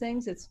about these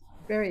things. It's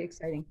very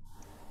exciting.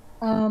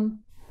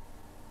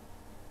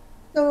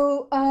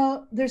 So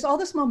there's all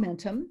this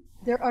momentum.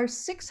 There are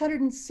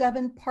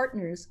 607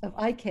 partners of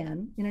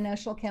ICANN,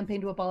 International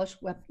Campaign to Abolish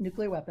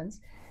Nuclear Weapons,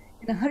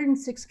 in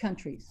 106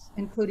 countries,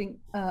 including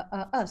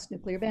us,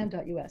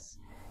 nuclearban.us.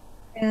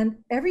 And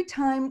every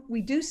time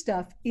we do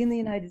stuff in the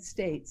United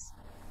States,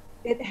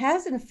 it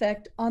has an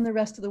effect on the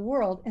rest of the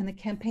world and the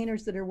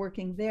campaigners that are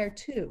working there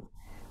too.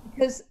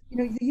 Because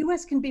the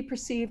US can be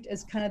perceived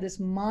as kind of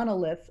this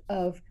monolith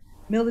of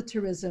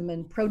militarism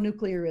and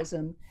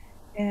pro-nuclearism.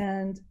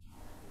 And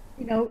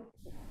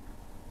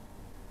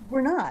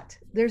we're not.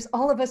 There's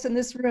all of us in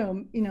this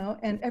room,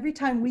 and every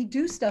time we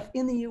do stuff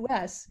in the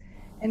US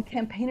and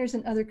campaigners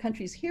in other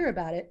countries hear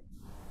about it,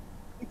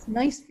 it's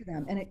nice for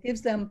them and it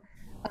gives them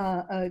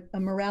a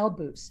morale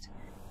boost.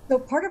 So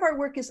part of our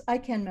work as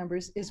ICANN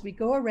members is we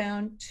go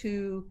around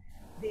to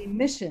the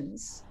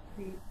missions,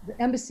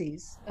 the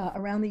embassies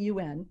around the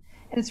UN,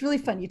 and it's really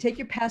fun. You take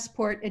your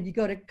passport and you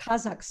go to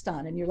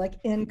Kazakhstan and you're like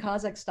in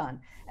Kazakhstan,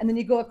 and then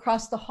you go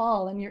across the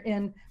hall and you're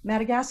in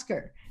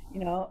Madagascar.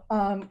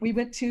 We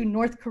went to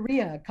North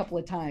Korea a couple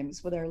of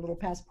times with our little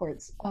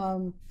passports.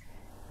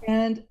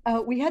 And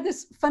we had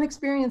this fun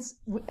experience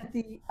at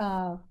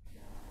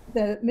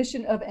the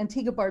mission of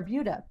Antigua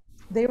Barbuda.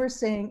 They were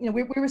saying,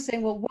 we were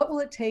saying, well, what will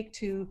it take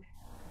to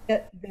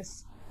get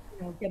this,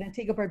 get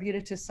Antigua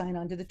Barbuda to sign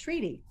on to the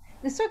treaty?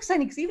 And it's so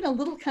exciting because even a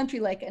little country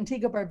like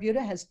Antigua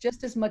Barbuda has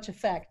just as much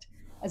effect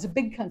as a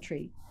big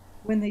country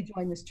when they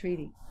join this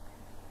treaty.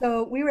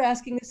 So we were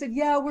asking, they said,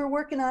 yeah, we're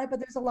working on it, but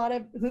there's a lot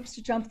of hoops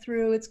to jump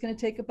through. It's going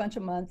to take a bunch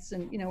of months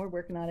and, we're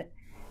working on it.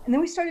 And then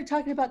we started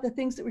talking about the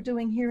things that we're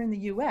doing here in the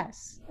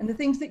US and the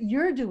things that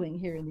you're doing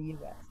here in the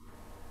US.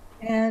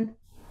 And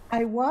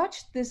I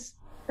watched this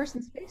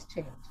person's face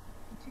change.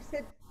 And she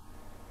said,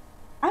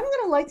 I'm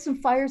going to light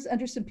some fires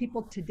under some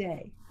people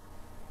today.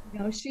 You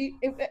know,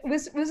 it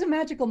was a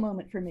magical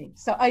moment for me.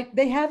 So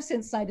they have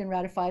since signed and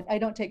ratified. I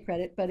don't take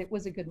credit, but it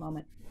was a good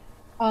moment.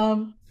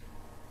 How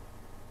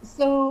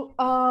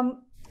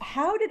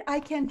did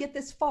ICANN get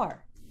this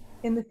far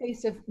in the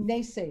face of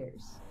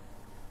naysayers?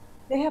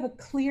 They have a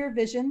clear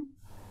vision,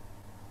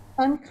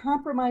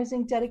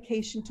 uncompromising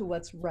dedication to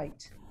what's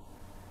right.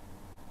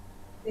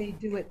 They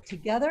do it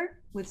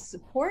together with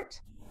support.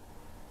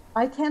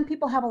 ICANN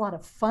people have a lot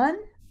of fun.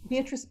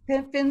 Beatrice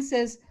Finn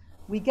says,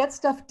 we get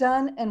stuff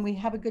done and we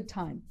have a good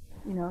time.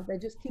 You know, they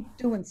just keep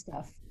doing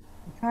stuff,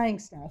 and trying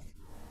stuff,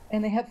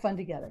 and they have fun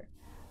together.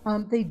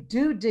 They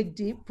do dig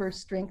deep for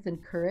strength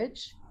and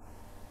courage.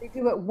 They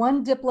do it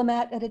one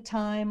diplomat at a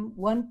time,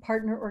 one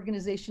partner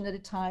organization at a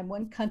time,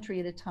 one country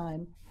at a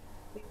time.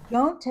 They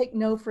don't take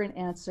no for an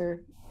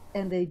answer,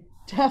 and they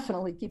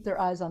definitely keep their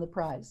eyes on the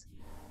prize.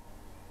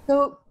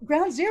 So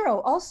Ground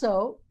Zero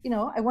also, you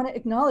know, I want to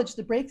acknowledge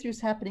the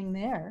breakthroughs happening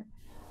there.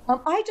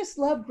 I just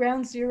love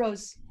Ground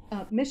Zero's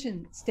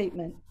mission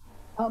statement,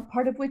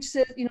 part of which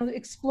says, you know,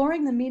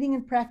 exploring the meaning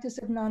and practice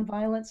of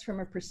nonviolence from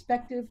a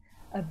perspective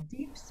of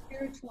deep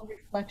spiritual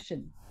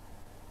reflection,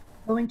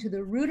 going to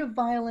the root of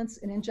violence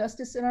and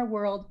injustice in our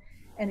world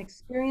and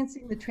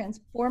experiencing the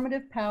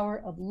transformative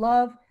power of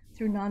love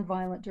through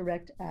nonviolent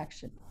direct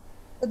action.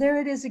 So there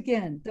it is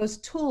again, those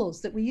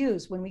tools that we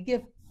use when we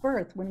give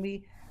birth, when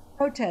we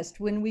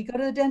protest, when we go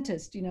to the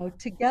dentist, you know,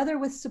 together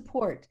with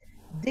support,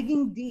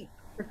 digging deep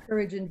for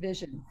courage and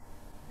vision,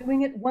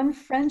 doing it one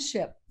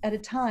friendship at a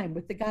time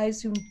with the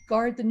guys who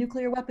guard the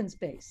nuclear weapons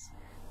base,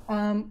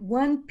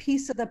 one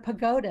piece of the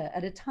pagoda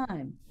at a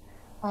time,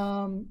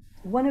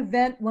 one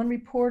event, one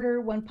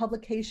reporter, one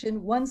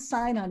publication, one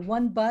sign on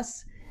one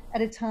bus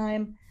at a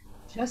time,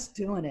 just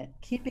doing it,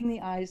 keeping the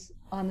eyes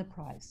on the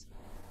prize.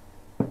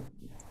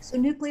 So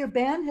nuclear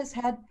ban has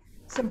had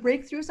some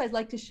breakthroughs I'd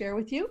like to share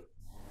with you.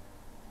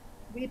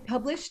 We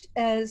published,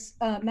 as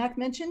Mac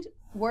mentioned,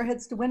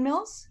 Warheads to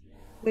Windmills,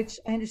 which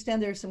I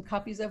understand there are some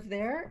copies of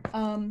there,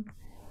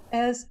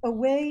 as a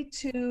way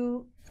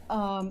to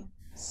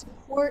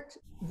support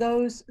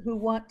those who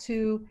want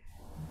to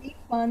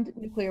defund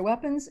nuclear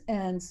weapons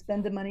and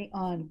spend the money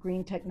on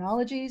green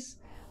technologies,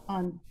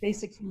 on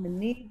basic human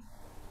needs,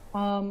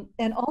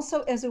 and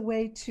also as a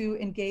way to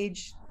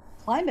engage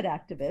climate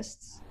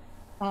activists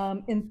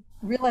in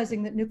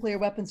realizing that nuclear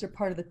weapons are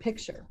part of the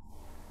picture.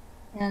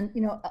 And,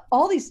 you know,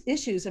 all these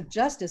issues of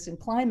justice and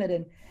climate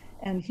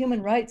and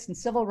human rights and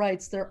civil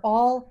rights, they're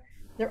all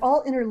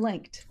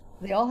interlinked.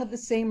 They all have the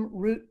same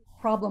root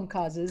problem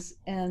causes,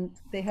 and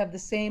they have the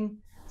same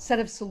set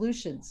of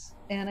solutions.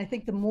 And I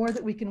think the more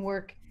that we can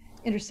work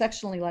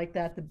intersectionally like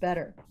that, the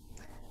better.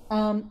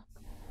 And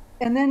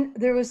then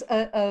there was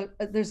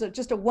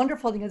just a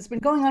wonderful thing that's been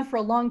going on for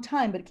a long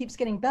time, but it keeps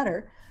getting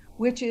better,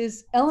 which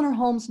is Eleanor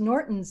Holmes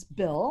Norton's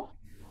bill,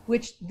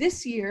 which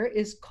this year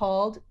is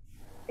called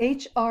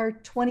HR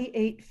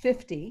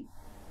 2850,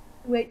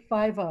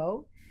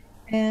 2850.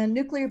 And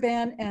Nuclear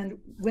Ban and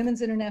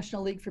Women's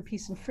International League for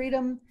Peace and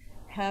Freedom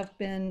have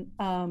been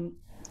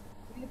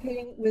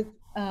communicating with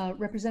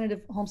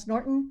Representative Holmes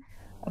Norton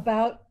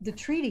about the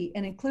treaty,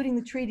 and including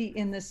the treaty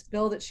in this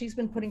bill that she's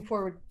been putting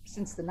forward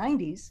since the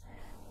 90s,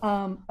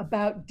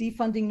 about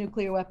defunding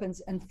nuclear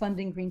weapons and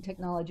funding green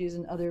technologies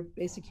and other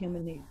basic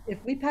human needs.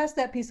 If we pass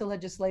that piece of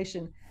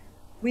legislation,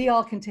 we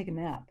all can take a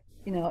nap.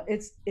 You know,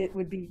 it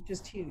would be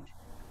just huge.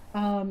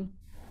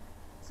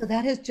 So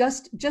that has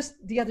just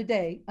the other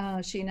day,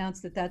 she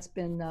announced that that's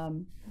been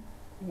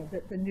you know,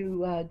 the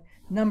new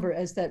number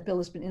as that bill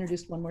has been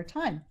introduced one more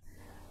time.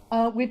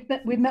 We've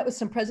met with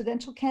some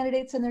presidential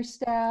candidates and their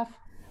staff.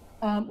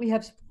 We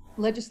have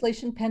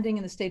legislation pending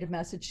in the state of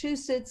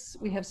Massachusetts.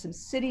 We have some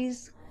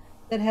cities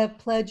that have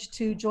pledged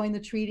to join the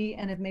treaty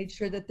and have made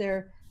sure that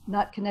they're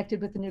not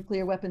connected with the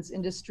nuclear weapons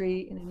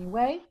industry in any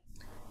way.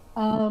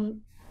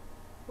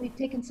 We've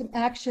taken some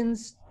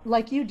actions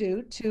like you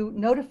do to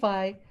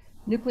notify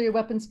nuclear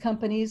weapons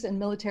companies and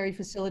military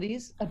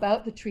facilities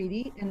about the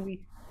treaty, and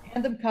we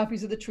hand them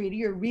copies of the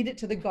treaty or read it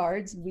to the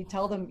guards, and we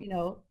tell them, you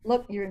know,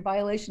 look, you're in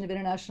violation of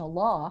international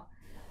law.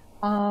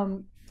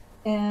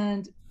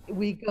 And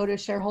we go to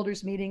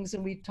shareholders meetings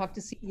and we talk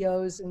to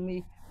CEOs and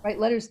we write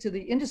letters to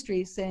the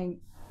industry saying,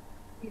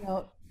 you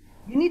know,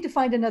 you need to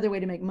find another way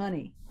to make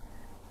money.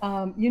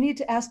 You need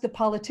to ask the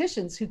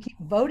politicians who keep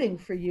voting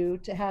for you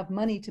to have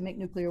money to make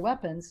nuclear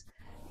weapons.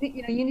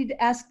 You know, you need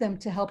to ask them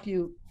to help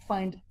you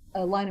find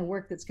a line of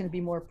work that's going to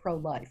be more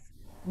pro-life,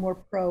 more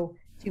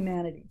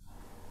pro-humanity.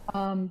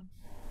 And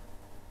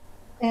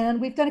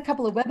we've done a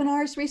couple of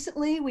webinars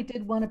recently. We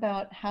did one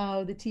about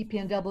how the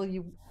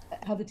TPNW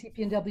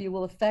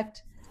will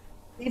affect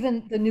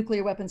even the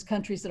nuclear weapons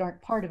countries that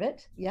aren't part of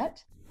it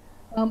yet.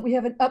 We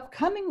have an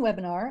upcoming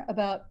webinar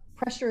about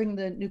pressuring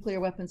the nuclear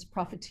weapons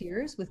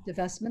profiteers with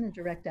divestment and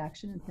direct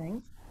action and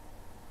things.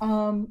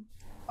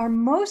 Our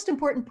most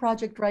important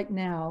project right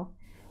now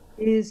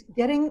is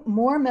getting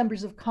more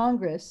members of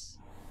Congress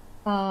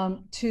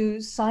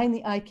to sign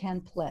the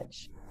ICANN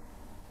pledge.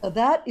 So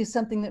that is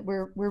something that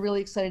we're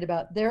really excited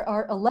about. There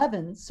are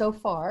 11 so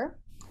far.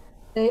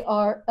 They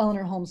are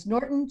Eleanor Holmes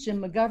Norton,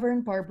 Jim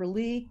McGovern, Barbara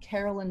Lee,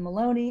 Carolyn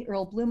Maloney,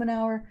 Earl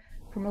Blumenauer,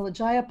 Pramila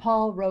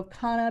Jayapal, Ro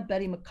Khanna,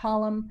 Betty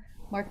McCollum,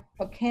 Mark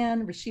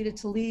Pocan, Rashida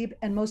Tlaib,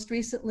 and most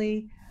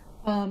recently,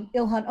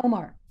 Ilhan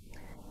Omar.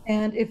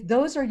 And if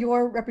those are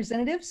your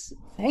representatives,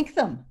 thank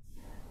them.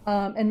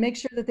 And make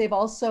sure that they've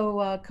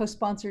also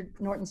co-sponsored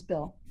Norton's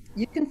bill.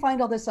 You can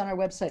find all this on our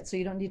website, so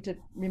you don't need to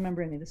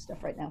remember any of this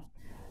stuff right now.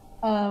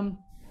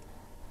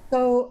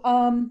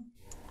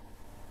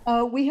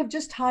 We have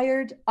just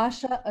hired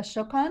Asha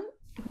Ashokan,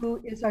 who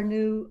is our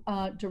new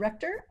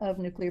director of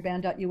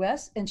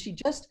nuclearban.us, and she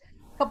just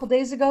a couple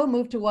days ago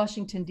moved to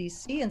Washington,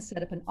 D.C. and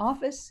set up an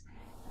office.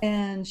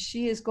 And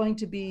she is going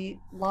to be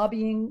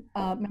lobbying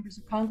members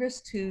of Congress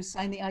to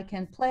sign the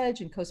ICANN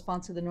pledge and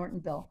co-sponsor the Norton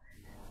bill,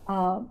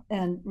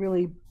 and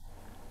really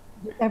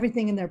do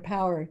everything in their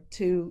power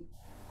to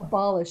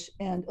abolish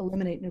and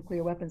eliminate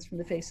nuclear weapons from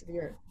the face of the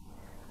earth.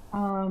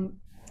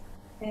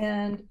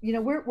 And you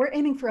know, we're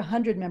aiming for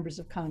 100 members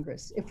of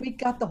Congress. If we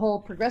got the whole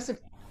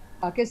progressive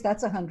caucus,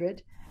 that's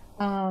 100.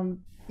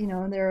 You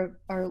know, and there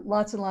are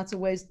lots and lots of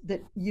ways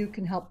that you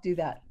can help do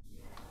that.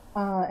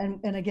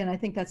 And again, I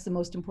think that's the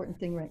most important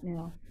thing right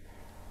now.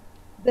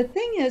 The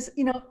thing is,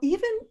 you know,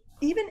 even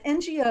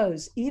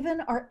NGOs,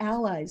 even our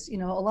allies, you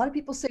know, a lot of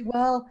people say,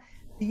 well,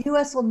 the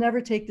US will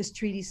never take this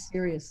treaty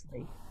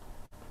seriously.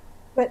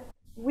 But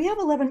we have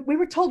 11, we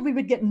were told we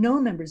would get no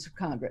members of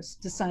Congress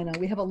to sign on.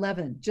 We have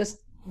 11, just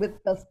with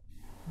a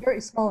very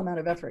small amount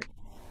of effort.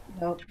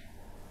 You know,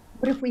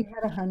 what if we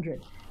had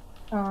 100?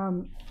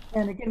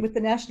 And again, with the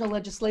national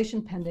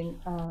legislation pending,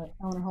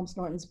 Eleanor Holmes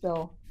Norton's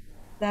bill,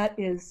 that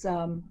is you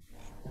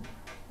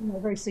know, a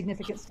very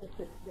significant step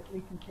that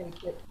we can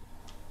take.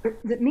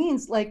 That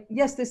means, like,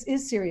 yes, this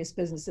is serious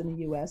business in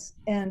the US.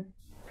 And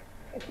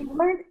if we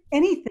learned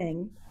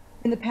anything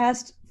in the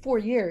past 4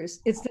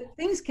 years, it's that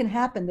things can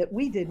happen that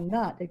we did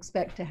not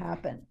expect to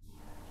happen.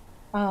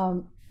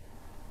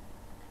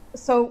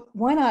 So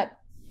why not,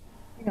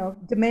 you know,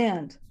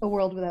 demand a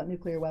world without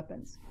nuclear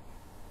weapons?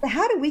 But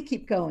how do we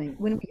keep going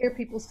when we hear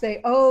people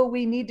say, oh,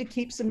 we need to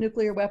keep some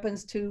nuclear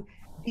weapons to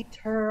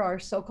deter our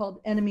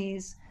so-called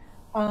enemies?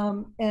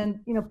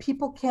 And, you know,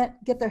 people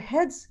can't get their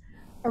heads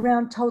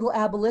around total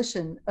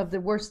abolition of the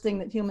worst thing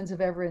that humans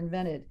have ever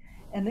invented.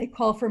 And they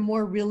call for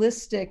more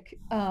realistic,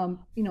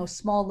 you know,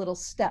 small little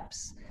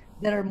steps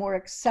that are more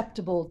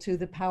acceptable to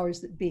the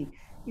powers that be.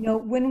 You know,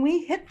 when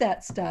we hit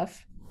that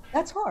stuff,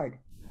 that's hard.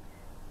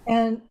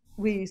 And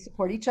we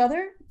support each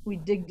other. We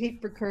dig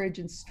deep for courage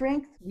and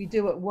strength. We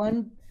do it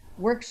one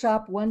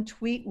workshop, one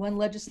tweet, one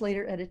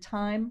legislator at a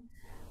time.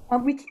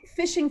 We keep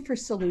fishing for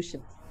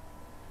solutions.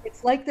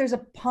 It's like there's a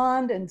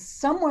pond and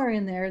somewhere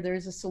in there,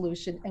 there's a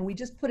solution, and we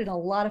just put in a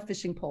lot of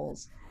fishing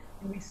poles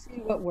and we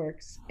see what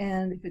works.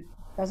 And if it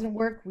doesn't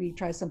work, we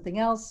try something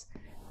else.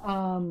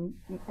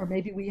 Or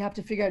maybe we have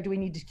to figure out, do we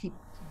need to keep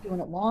doing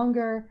it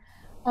longer?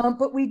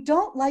 But we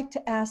don't like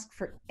to ask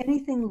for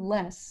anything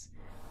less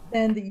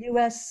than the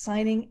US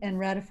signing and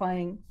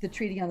ratifying the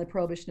Treaty on the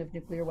Prohibition of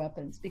Nuclear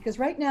Weapons, because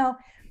right now,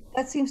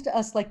 that seems to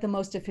us like the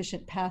most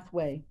efficient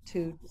pathway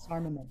to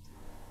disarmament.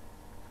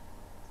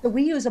 So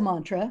we use a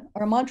mantra.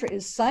 Our mantra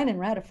is sign and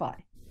ratify.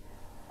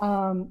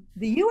 The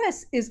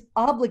US is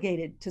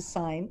obligated to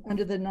sign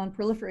under the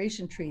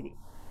Non-Proliferation Treaty.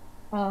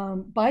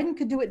 Biden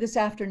could do it this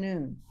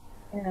afternoon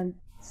and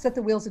set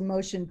the wheels in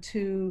motion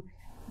to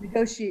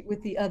negotiate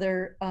with the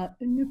other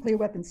nuclear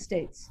weapon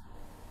states.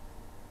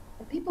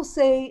 People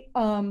say,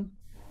 you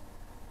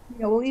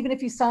know, well, even if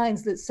he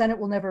signs, the Senate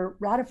will never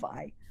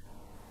ratify.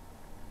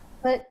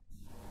 But,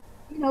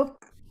 you know,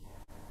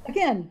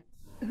 again,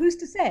 who's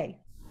to say?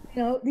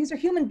 You know, these are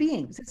human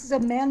beings. This is a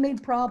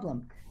man-made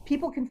problem.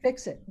 People can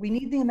fix it. We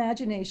need the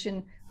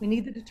imagination. We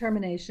need the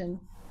determination.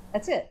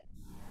 That's it.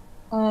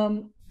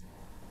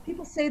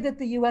 People say that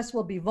the US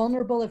will be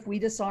vulnerable if we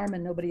disarm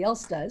and nobody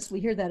else does. We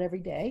hear that every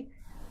day.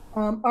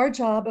 Our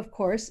job, of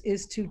course,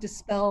 is to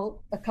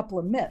dispel a couple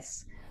of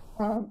myths.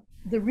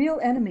 The real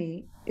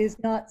enemy is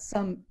not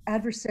some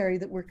adversary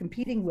that we're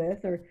competing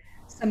with, or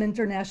some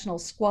international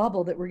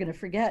squabble that we're going to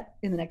forget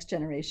in the next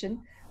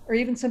generation, or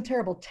even some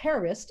terrible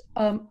terrorist.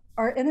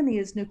 Our enemy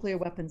is nuclear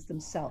weapons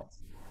themselves.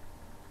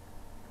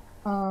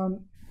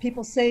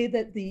 People say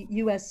that the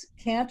US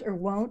can't or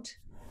won't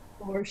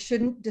or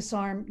shouldn't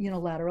disarm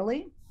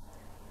unilaterally,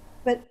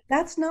 but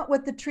that's not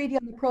what the Treaty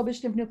on the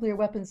Prohibition of Nuclear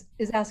Weapons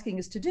is asking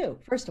us to do.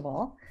 First of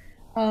all,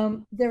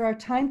 there are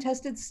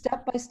time-tested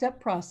step-by-step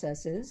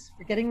processes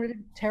for getting rid of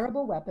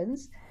terrible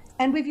weapons,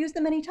 and we've used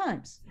them many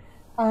times.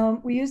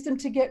 We use them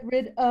to get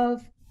rid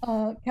of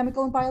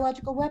chemical and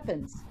biological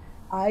weapons.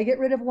 I get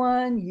rid of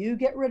one, you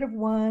get rid of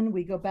one,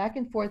 we go back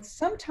and forth.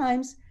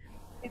 Sometimes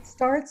it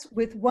starts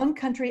with one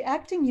country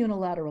acting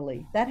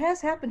unilaterally. That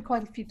has happened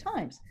quite a few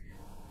times.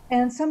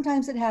 And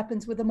sometimes it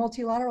happens with a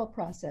multilateral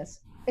process.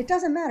 It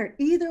doesn't matter.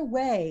 Either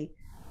way,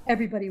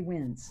 everybody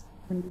wins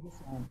when we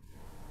disarm.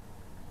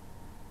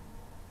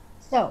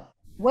 So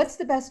what's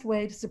the best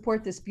way to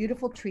support this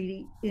beautiful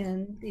treaty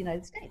in the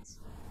United States?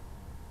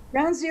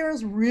 Ground Zero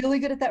is really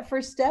good at that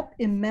first step,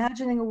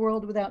 imagining a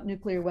world without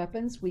nuclear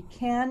weapons. We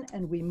can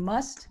and we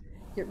must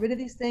get rid of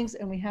these things,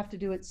 and we have to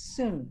do it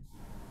soon.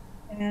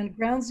 And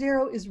Ground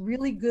Zero is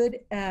really good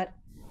at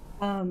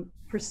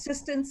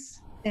persistence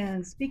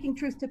and speaking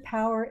truth to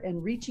power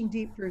and reaching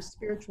deep for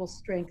spiritual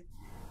strength.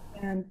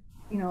 And,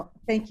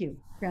 thank you,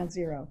 Ground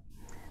Zero.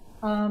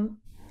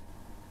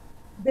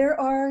 There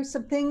are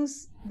some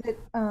things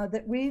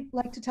that we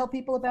like to tell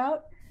people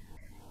about.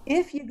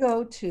 If you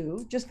go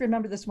to, just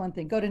remember this one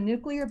thing, go to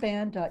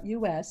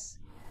nuclearban.us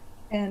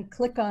and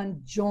click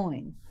on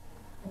join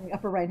in the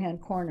upper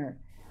right-hand corner.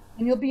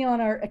 And you'll be on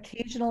our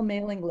occasional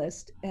mailing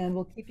list, and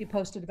we'll keep you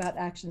posted about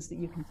actions that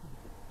you can take.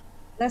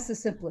 That's the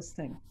simplest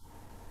thing.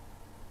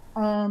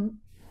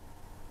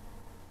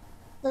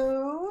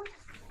 So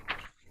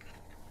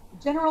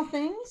general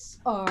things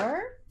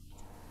are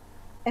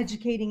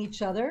educating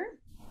each other.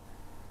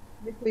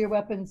 Nuclear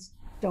weapons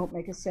don't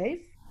make us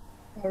safe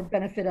or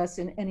benefit us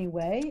in any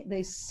way.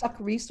 They suck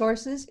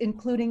resources,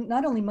 including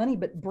not only money,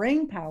 but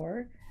brain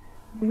power.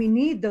 We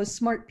need those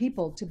smart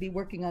people to be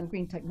working on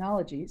green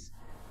technologies.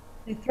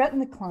 They threaten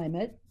the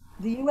climate.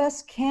 The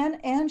US can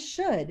and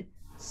should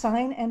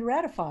sign and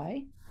ratify.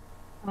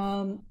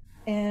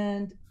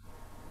 And,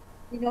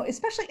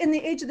 especially in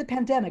the age of the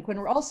pandemic, when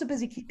we're all so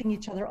busy keeping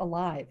each other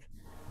alive,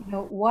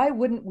 why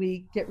wouldn't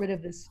we get rid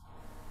of this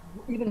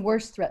even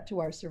worse threat to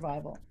our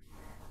survival?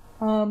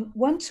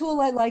 One tool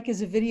I like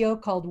is a video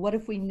called What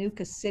If We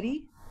Nuke a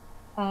City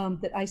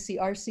that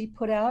ICRC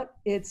put out.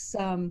 It's,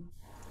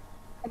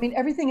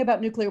 everything about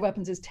nuclear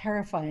weapons is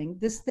terrifying.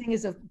 This thing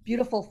is a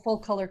beautiful full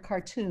color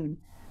cartoon.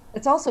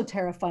 It's also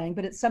terrifying,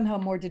 but it's somehow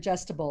more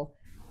digestible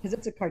because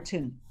it's a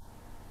cartoon.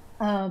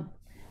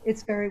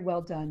 It's very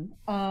well done.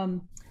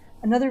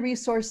 Another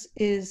resource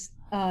is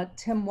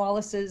Tim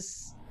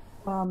Wallace's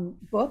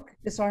book,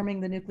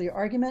 Disarming the Nuclear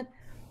Argument,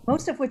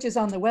 most of which is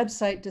on the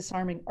website,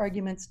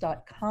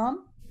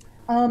 disarmingarguments.com.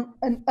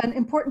 An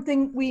important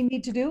thing we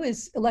need to do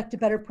is elect a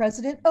better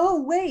president.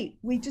 Oh, wait,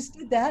 we just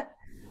did that.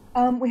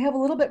 We have a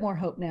little bit more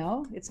hope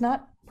now. It's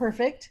not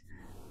perfect.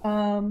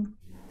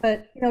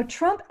 But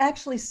Trump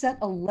actually sent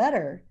a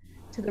letter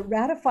to the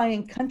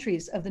ratifying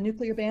countries of the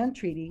Nuclear Ban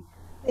Treaty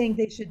saying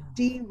they should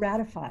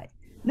de-ratify.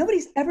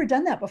 Nobody's ever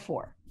done that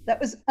before. That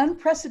was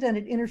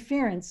unprecedented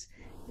interference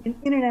in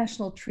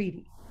international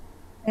treaty.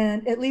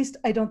 And at least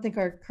I don't think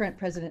our current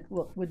president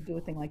would do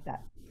a thing like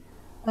that.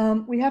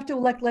 We have to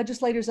elect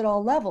legislators at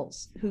all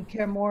levels who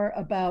care more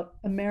about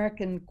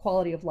American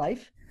quality of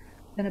life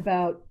than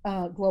about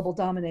global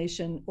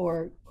domination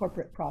or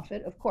corporate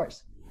profit, of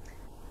course.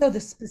 So the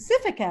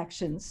specific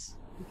actions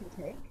we can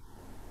take,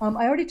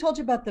 I already told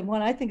you about the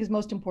one I think is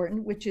most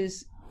important, which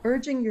is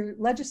urging your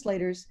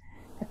legislators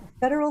at the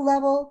federal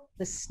level,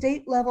 the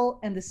state level,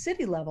 and the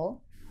city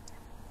level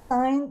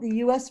sign the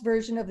US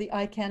version of the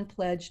ICANN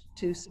pledge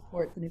to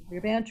support the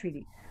Nuclear Ban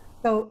Treaty.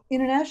 So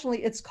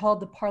internationally, it's called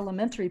the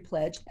Parliamentary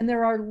Pledge, and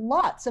there are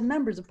lots of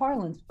members of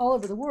parliament all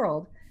over the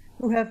world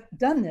who have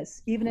done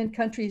this, even in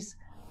countries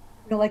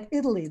like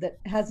Italy that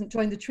hasn't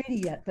joined the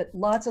treaty yet, but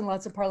lots and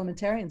lots of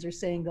parliamentarians are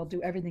saying they'll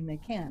do everything they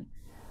can.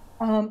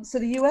 So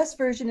the US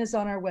version is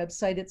on our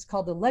website. It's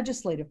called the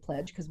Legislative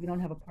Pledge because we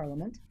don't have a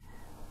parliament.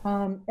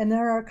 And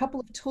there are a couple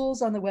of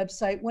tools on the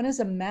website. One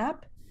is a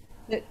map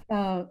that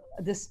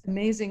this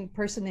amazing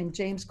person named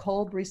James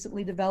Kolb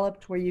recently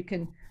developed, where you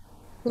can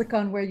click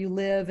on where you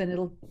live and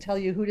it'll tell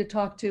you who to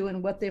talk to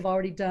and what they've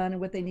already done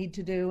and what they need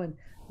to do and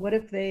what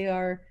if they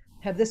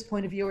have this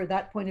point of view or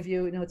that point of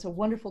view. It's a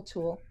wonderful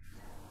tool.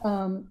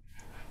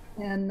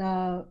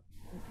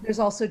 There's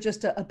also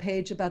just a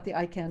page about the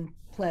ICANN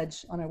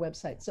pledge on our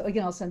website. So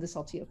again, I'll send this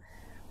all to you.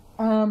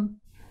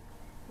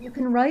 You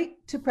can write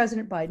to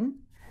President Biden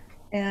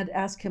and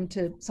ask him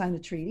to sign the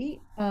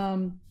treaty.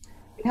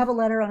 We have a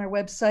letter on our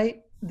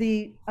website.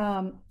 The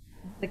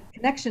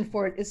connection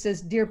for it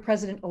says, Dear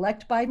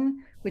President-elect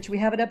Biden, which we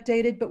haven't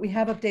updated, but we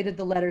have updated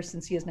the letter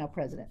since he is now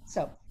president.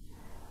 So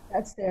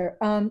that's there.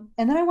 And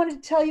then I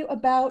wanted to tell you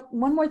about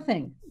one more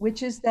thing,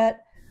 which is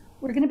that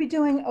we're going to be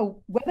doing a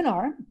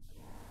webinar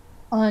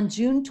on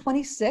June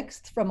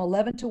 26th from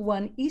 11 to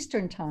 1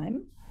 Eastern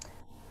time.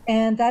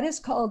 And that is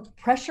called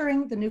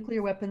Pressuring the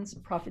Nuclear Weapons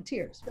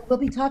Profiteers. We'll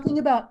be talking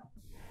about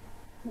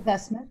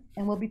investment,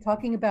 and we'll be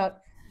talking about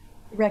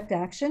direct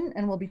action,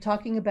 and we'll be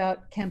talking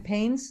about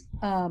campaigns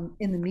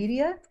in the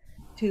media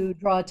to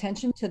draw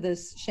attention to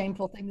this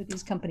shameful thing that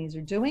these companies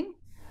are doing.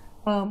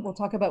 We'll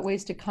talk about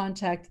ways to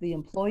contact the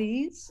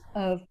employees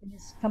of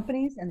these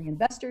companies and the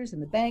investors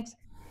and the banks.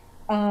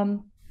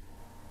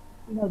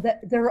 That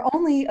there are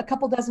only a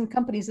couple dozen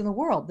companies in the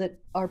world that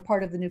are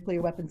part of the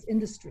nuclear weapons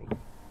industry.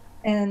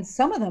 And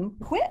some of them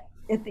quit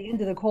at the end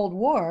of the Cold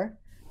War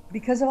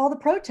because of all the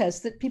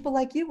protests that people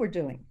like you were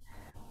doing.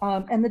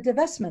 And the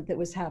divestment that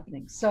was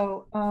happening.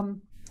 So,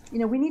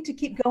 we need to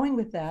keep going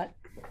with that.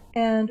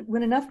 And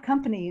when enough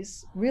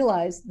companies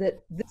realize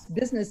that this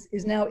business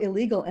is now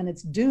illegal and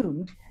it's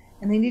doomed,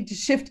 and they need to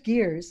shift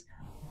gears,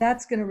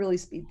 that's going to really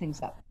speed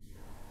things up.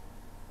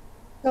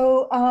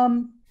 So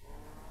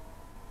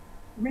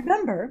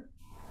remember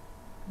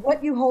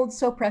what you hold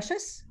so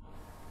precious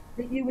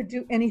that you would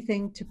do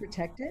anything to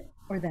protect it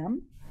or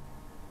them.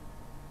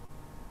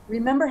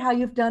 Remember how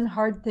you've done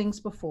hard things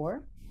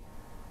before.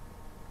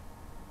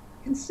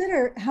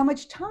 Consider how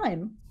much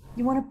time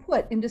you want to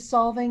put into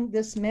solving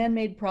this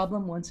man-made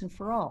problem once and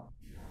for all.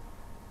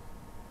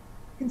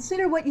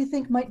 Consider what you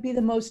think might be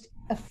the most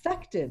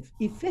effective,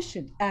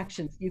 efficient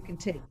actions you can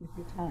take with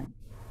your time.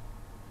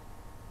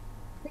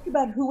 Think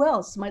about who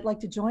else might like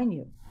to join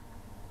you.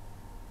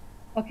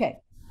 Okay,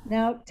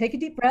 now take a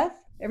deep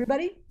breath,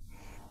 everybody.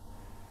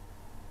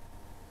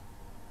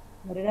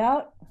 Let it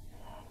out.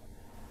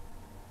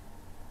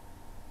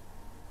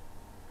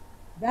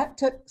 That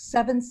took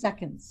 7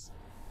 seconds.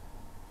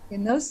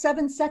 In those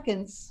 7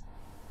 seconds,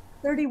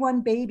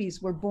 31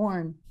 babies were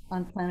born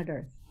on planet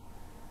Earth.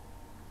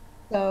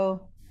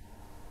 So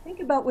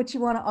think about what you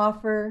want to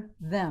offer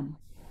them.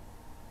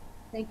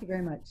 Thank you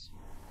very much.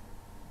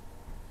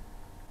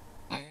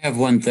 I have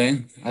one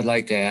thing I'd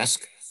like to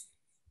ask.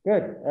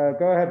 Good.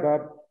 Go ahead,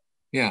 Bob.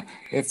 Yeah,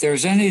 if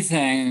there's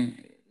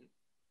anything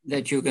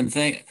that you can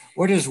think,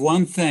 what is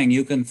one thing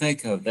you can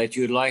think of that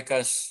you'd like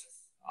us,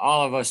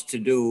 all of us, to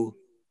do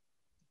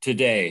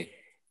today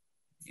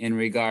in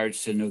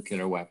regards to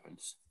nuclear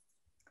weapons?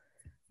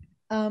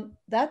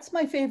 That's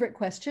my favorite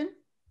question.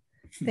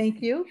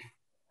 Thank you.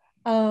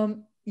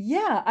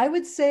 Yeah, I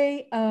would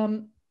say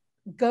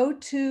go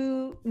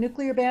to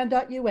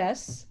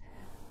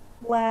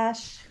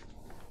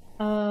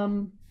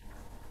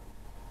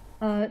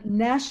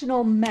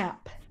nuclearban.us/national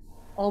map,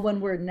 all one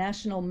word,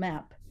 national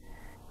map.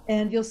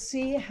 And you'll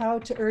see how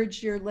to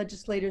urge your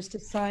legislators to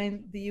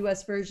sign the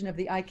US version of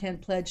the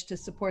ICANN pledge to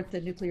support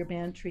the nuclear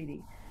ban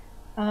treaty.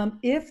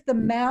 If the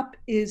map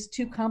is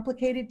too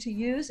complicated to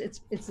use,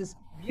 it's this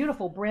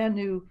beautiful brand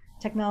new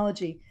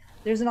technology.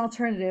 There's an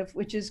alternative,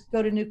 which is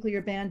go to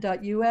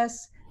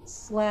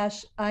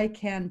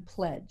nuclearban.us/ICANN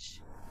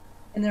pledge.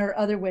 And there are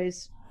other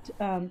ways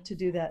to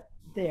do that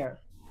there.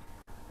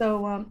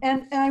 So,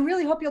 and I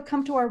really hope you'll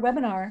come to our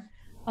webinar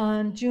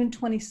on June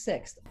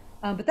 26th.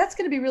 But that's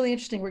going to be really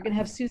interesting. We're going to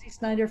have Susie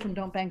Snyder from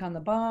Don't Bank on the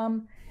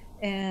Bomb,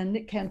 and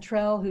Nick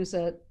Cantrell, who's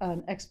an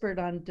expert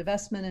on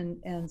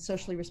divestment and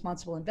socially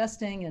responsible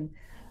investing, and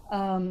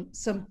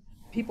some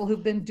people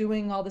who've been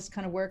doing all this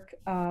kind of work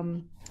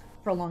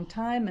for a long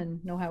time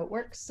and know how it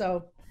works.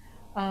 So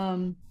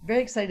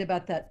very excited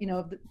about that. You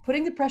know,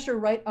 putting the pressure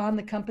right on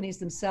the companies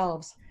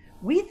themselves,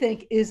 we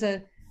think is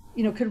a,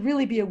 you know, could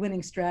really be a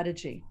winning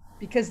strategy,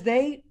 because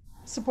they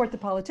support the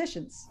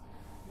politicians,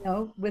 you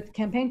know, with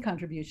campaign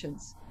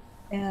contributions.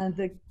 And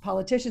the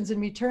politicians in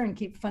return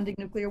keep funding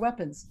nuclear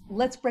weapons.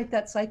 Let's break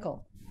that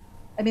cycle.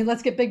 I mean,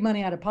 let's get big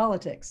money out of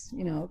politics.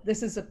 You know,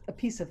 this is a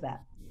piece of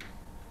that.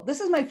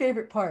 This is my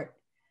favorite part.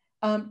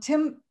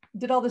 Tim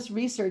did all this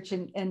research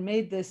and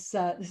made this,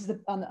 this is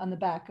on the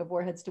back of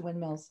Warheads to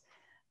Windmills.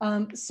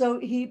 So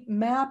he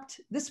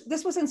mapped,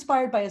 this was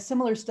inspired by a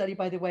similar study,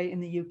 by the way, in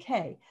the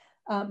UK,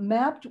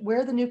 mapped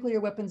where the nuclear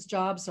weapons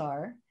jobs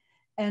are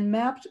and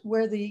mapped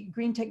where the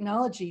green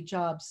technology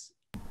jobs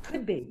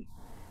could be.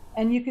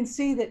 And you can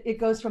see that it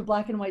goes from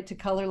black and white to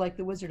color like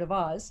the Wizard of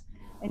Oz.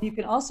 And you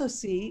can also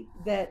see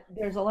that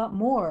there's a lot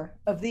more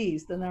of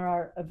these than there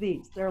are of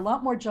these. There are a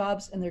lot more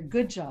jobs, and they're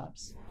good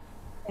jobs.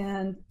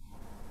 And,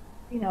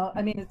 you know,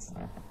 I mean, it's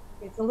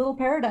a little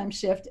paradigm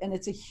shift, and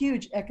it's a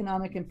huge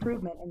economic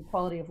improvement and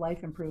quality of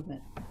life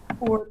improvement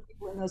for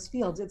people in those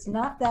fields. It's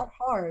not that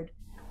hard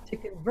to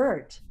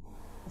convert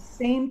the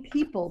same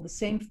people, the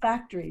same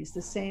factories,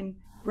 the same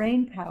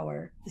brain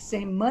power, the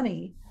same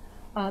money,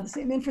 the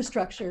same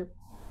infrastructure,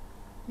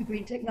 the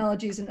green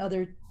technologies and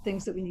other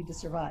things that we need to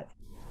survive.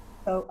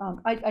 So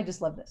I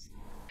just love this.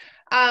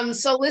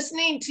 So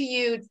listening to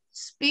you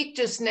speak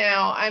just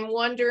now, I'm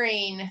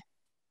wondering,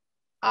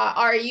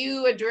 are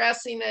you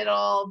addressing at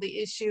all the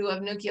issue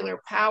of nuclear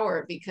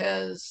power?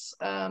 Because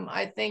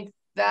I think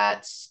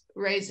that's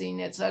raising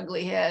its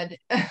ugly head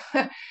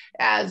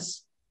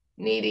as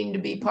needing to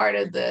be part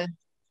of the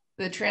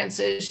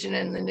transition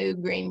and the new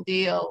Green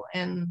Deal.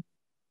 And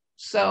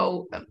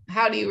so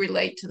how do you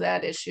relate to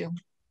that issue?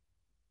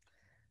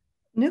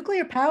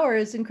 Nuclear power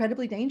is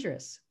incredibly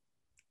dangerous.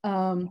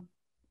 I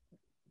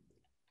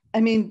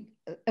mean,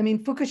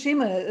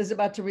 Fukushima is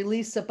about to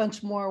release a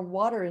bunch more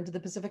water into the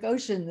Pacific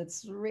Ocean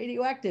that's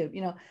radioactive.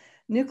 You know,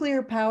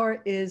 nuclear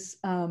power is,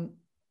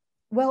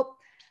 well,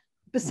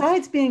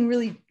 besides being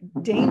really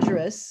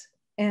dangerous,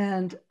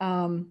 and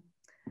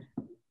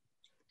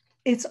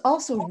it's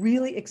also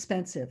really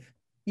expensive.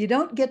 You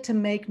don't get to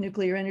make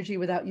nuclear energy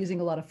without using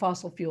a lot of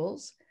fossil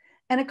fuels,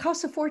 and it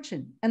costs a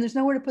fortune, and there's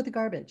nowhere to put the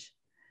garbage.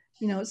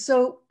 You know,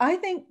 so I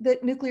think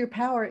that nuclear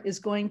power is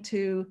going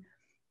to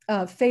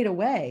fade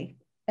away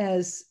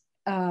as,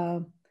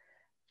 I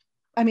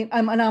mean,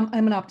 I'm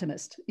an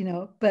optimist, you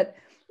know, but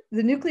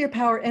the nuclear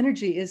power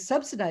energy is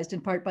subsidized in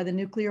part by the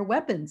nuclear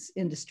weapons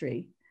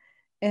industry.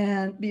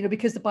 And, you know,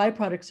 because the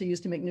byproducts are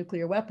used to make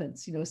nuclear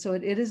weapons, you know, so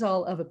it is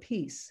all of a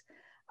piece.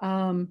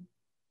 I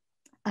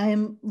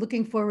am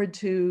looking forward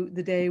to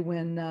the day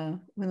when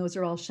those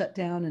are all shut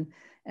down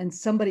and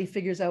somebody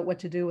figures out what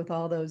to do with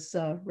all those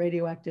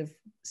radioactive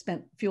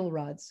spent fuel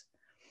rods.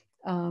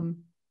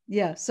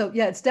 Yeah, so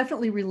yeah, it's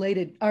definitely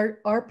related.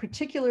 Our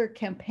particular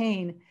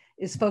campaign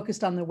is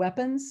focused on the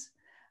weapons,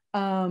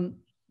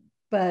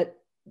 but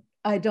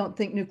I don't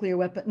think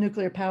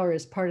nuclear power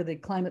is part of the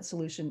climate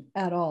solution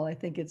at all. I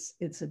think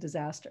it's a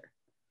disaster.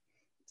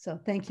 So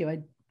thank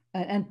you.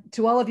 And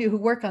to all of you who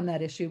work on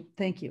that issue,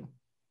 thank you.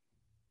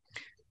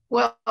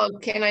 Well,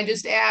 can I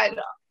just add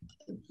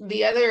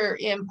the other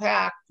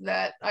impact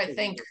that I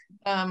think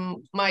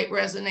might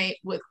resonate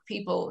with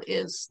people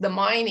is the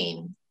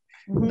mining,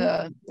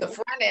 the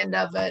front end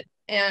of it.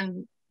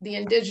 And the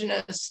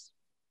indigenous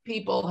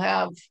people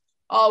have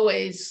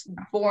always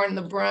borne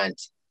the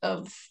brunt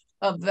of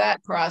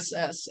that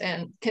process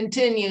and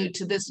continue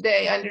to this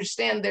day. I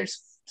understand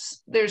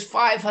there's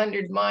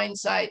 500 mine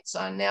sites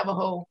on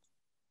Navajo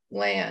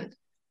land,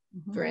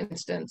 for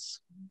instance.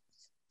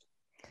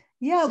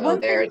 Yeah, so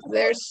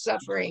they're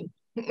suffering.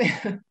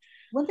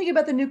 One thing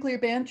about the nuclear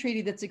ban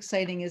treaty that's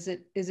exciting is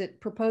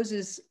it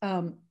proposes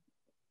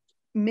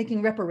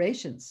making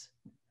reparations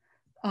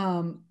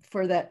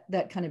for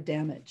that kind of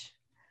damage,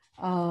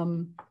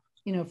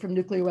 you know, from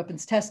nuclear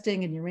weapons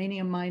testing and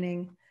uranium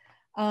mining.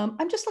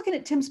 I'm just looking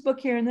at Tim's book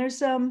here, and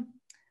there's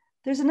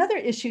another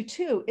issue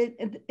too.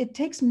 It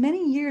takes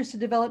many years to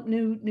develop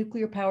new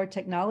nuclear power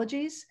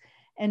technologies,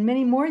 and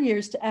many more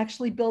years to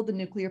actually build the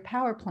nuclear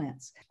power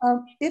plants.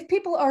 If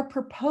people are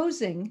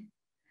proposing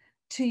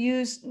to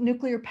use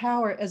nuclear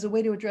power as a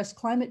way to address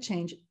climate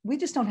change, we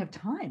just don't have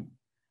time.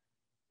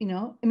 You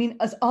know, I mean,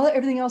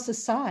 everything else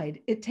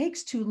aside, it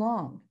takes too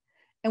long,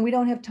 and we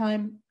don't have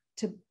time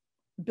to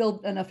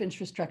build enough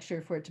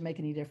infrastructure for it to make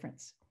any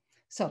difference.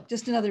 So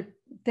just another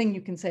thing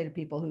you can say to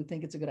people who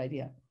think it's a good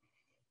idea.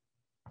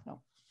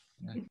 So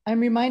I'm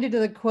reminded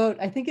of the quote,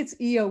 I think it's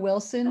E.O.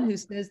 Wilson, who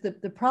says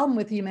that the problem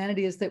with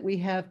humanity is that we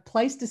have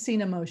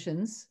Pleistocene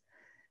emotions,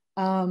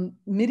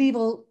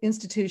 medieval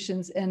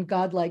institutions, and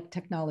godlike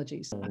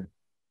technologies.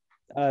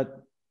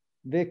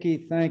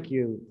 Vicki, thank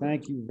you.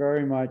 Thank you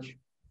very much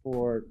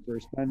for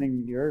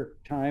spending your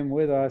time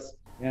with us.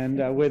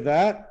 And with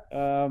that,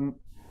 I'm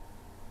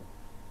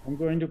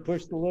going to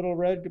push the little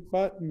red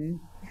button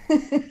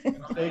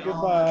and say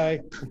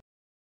goodbye.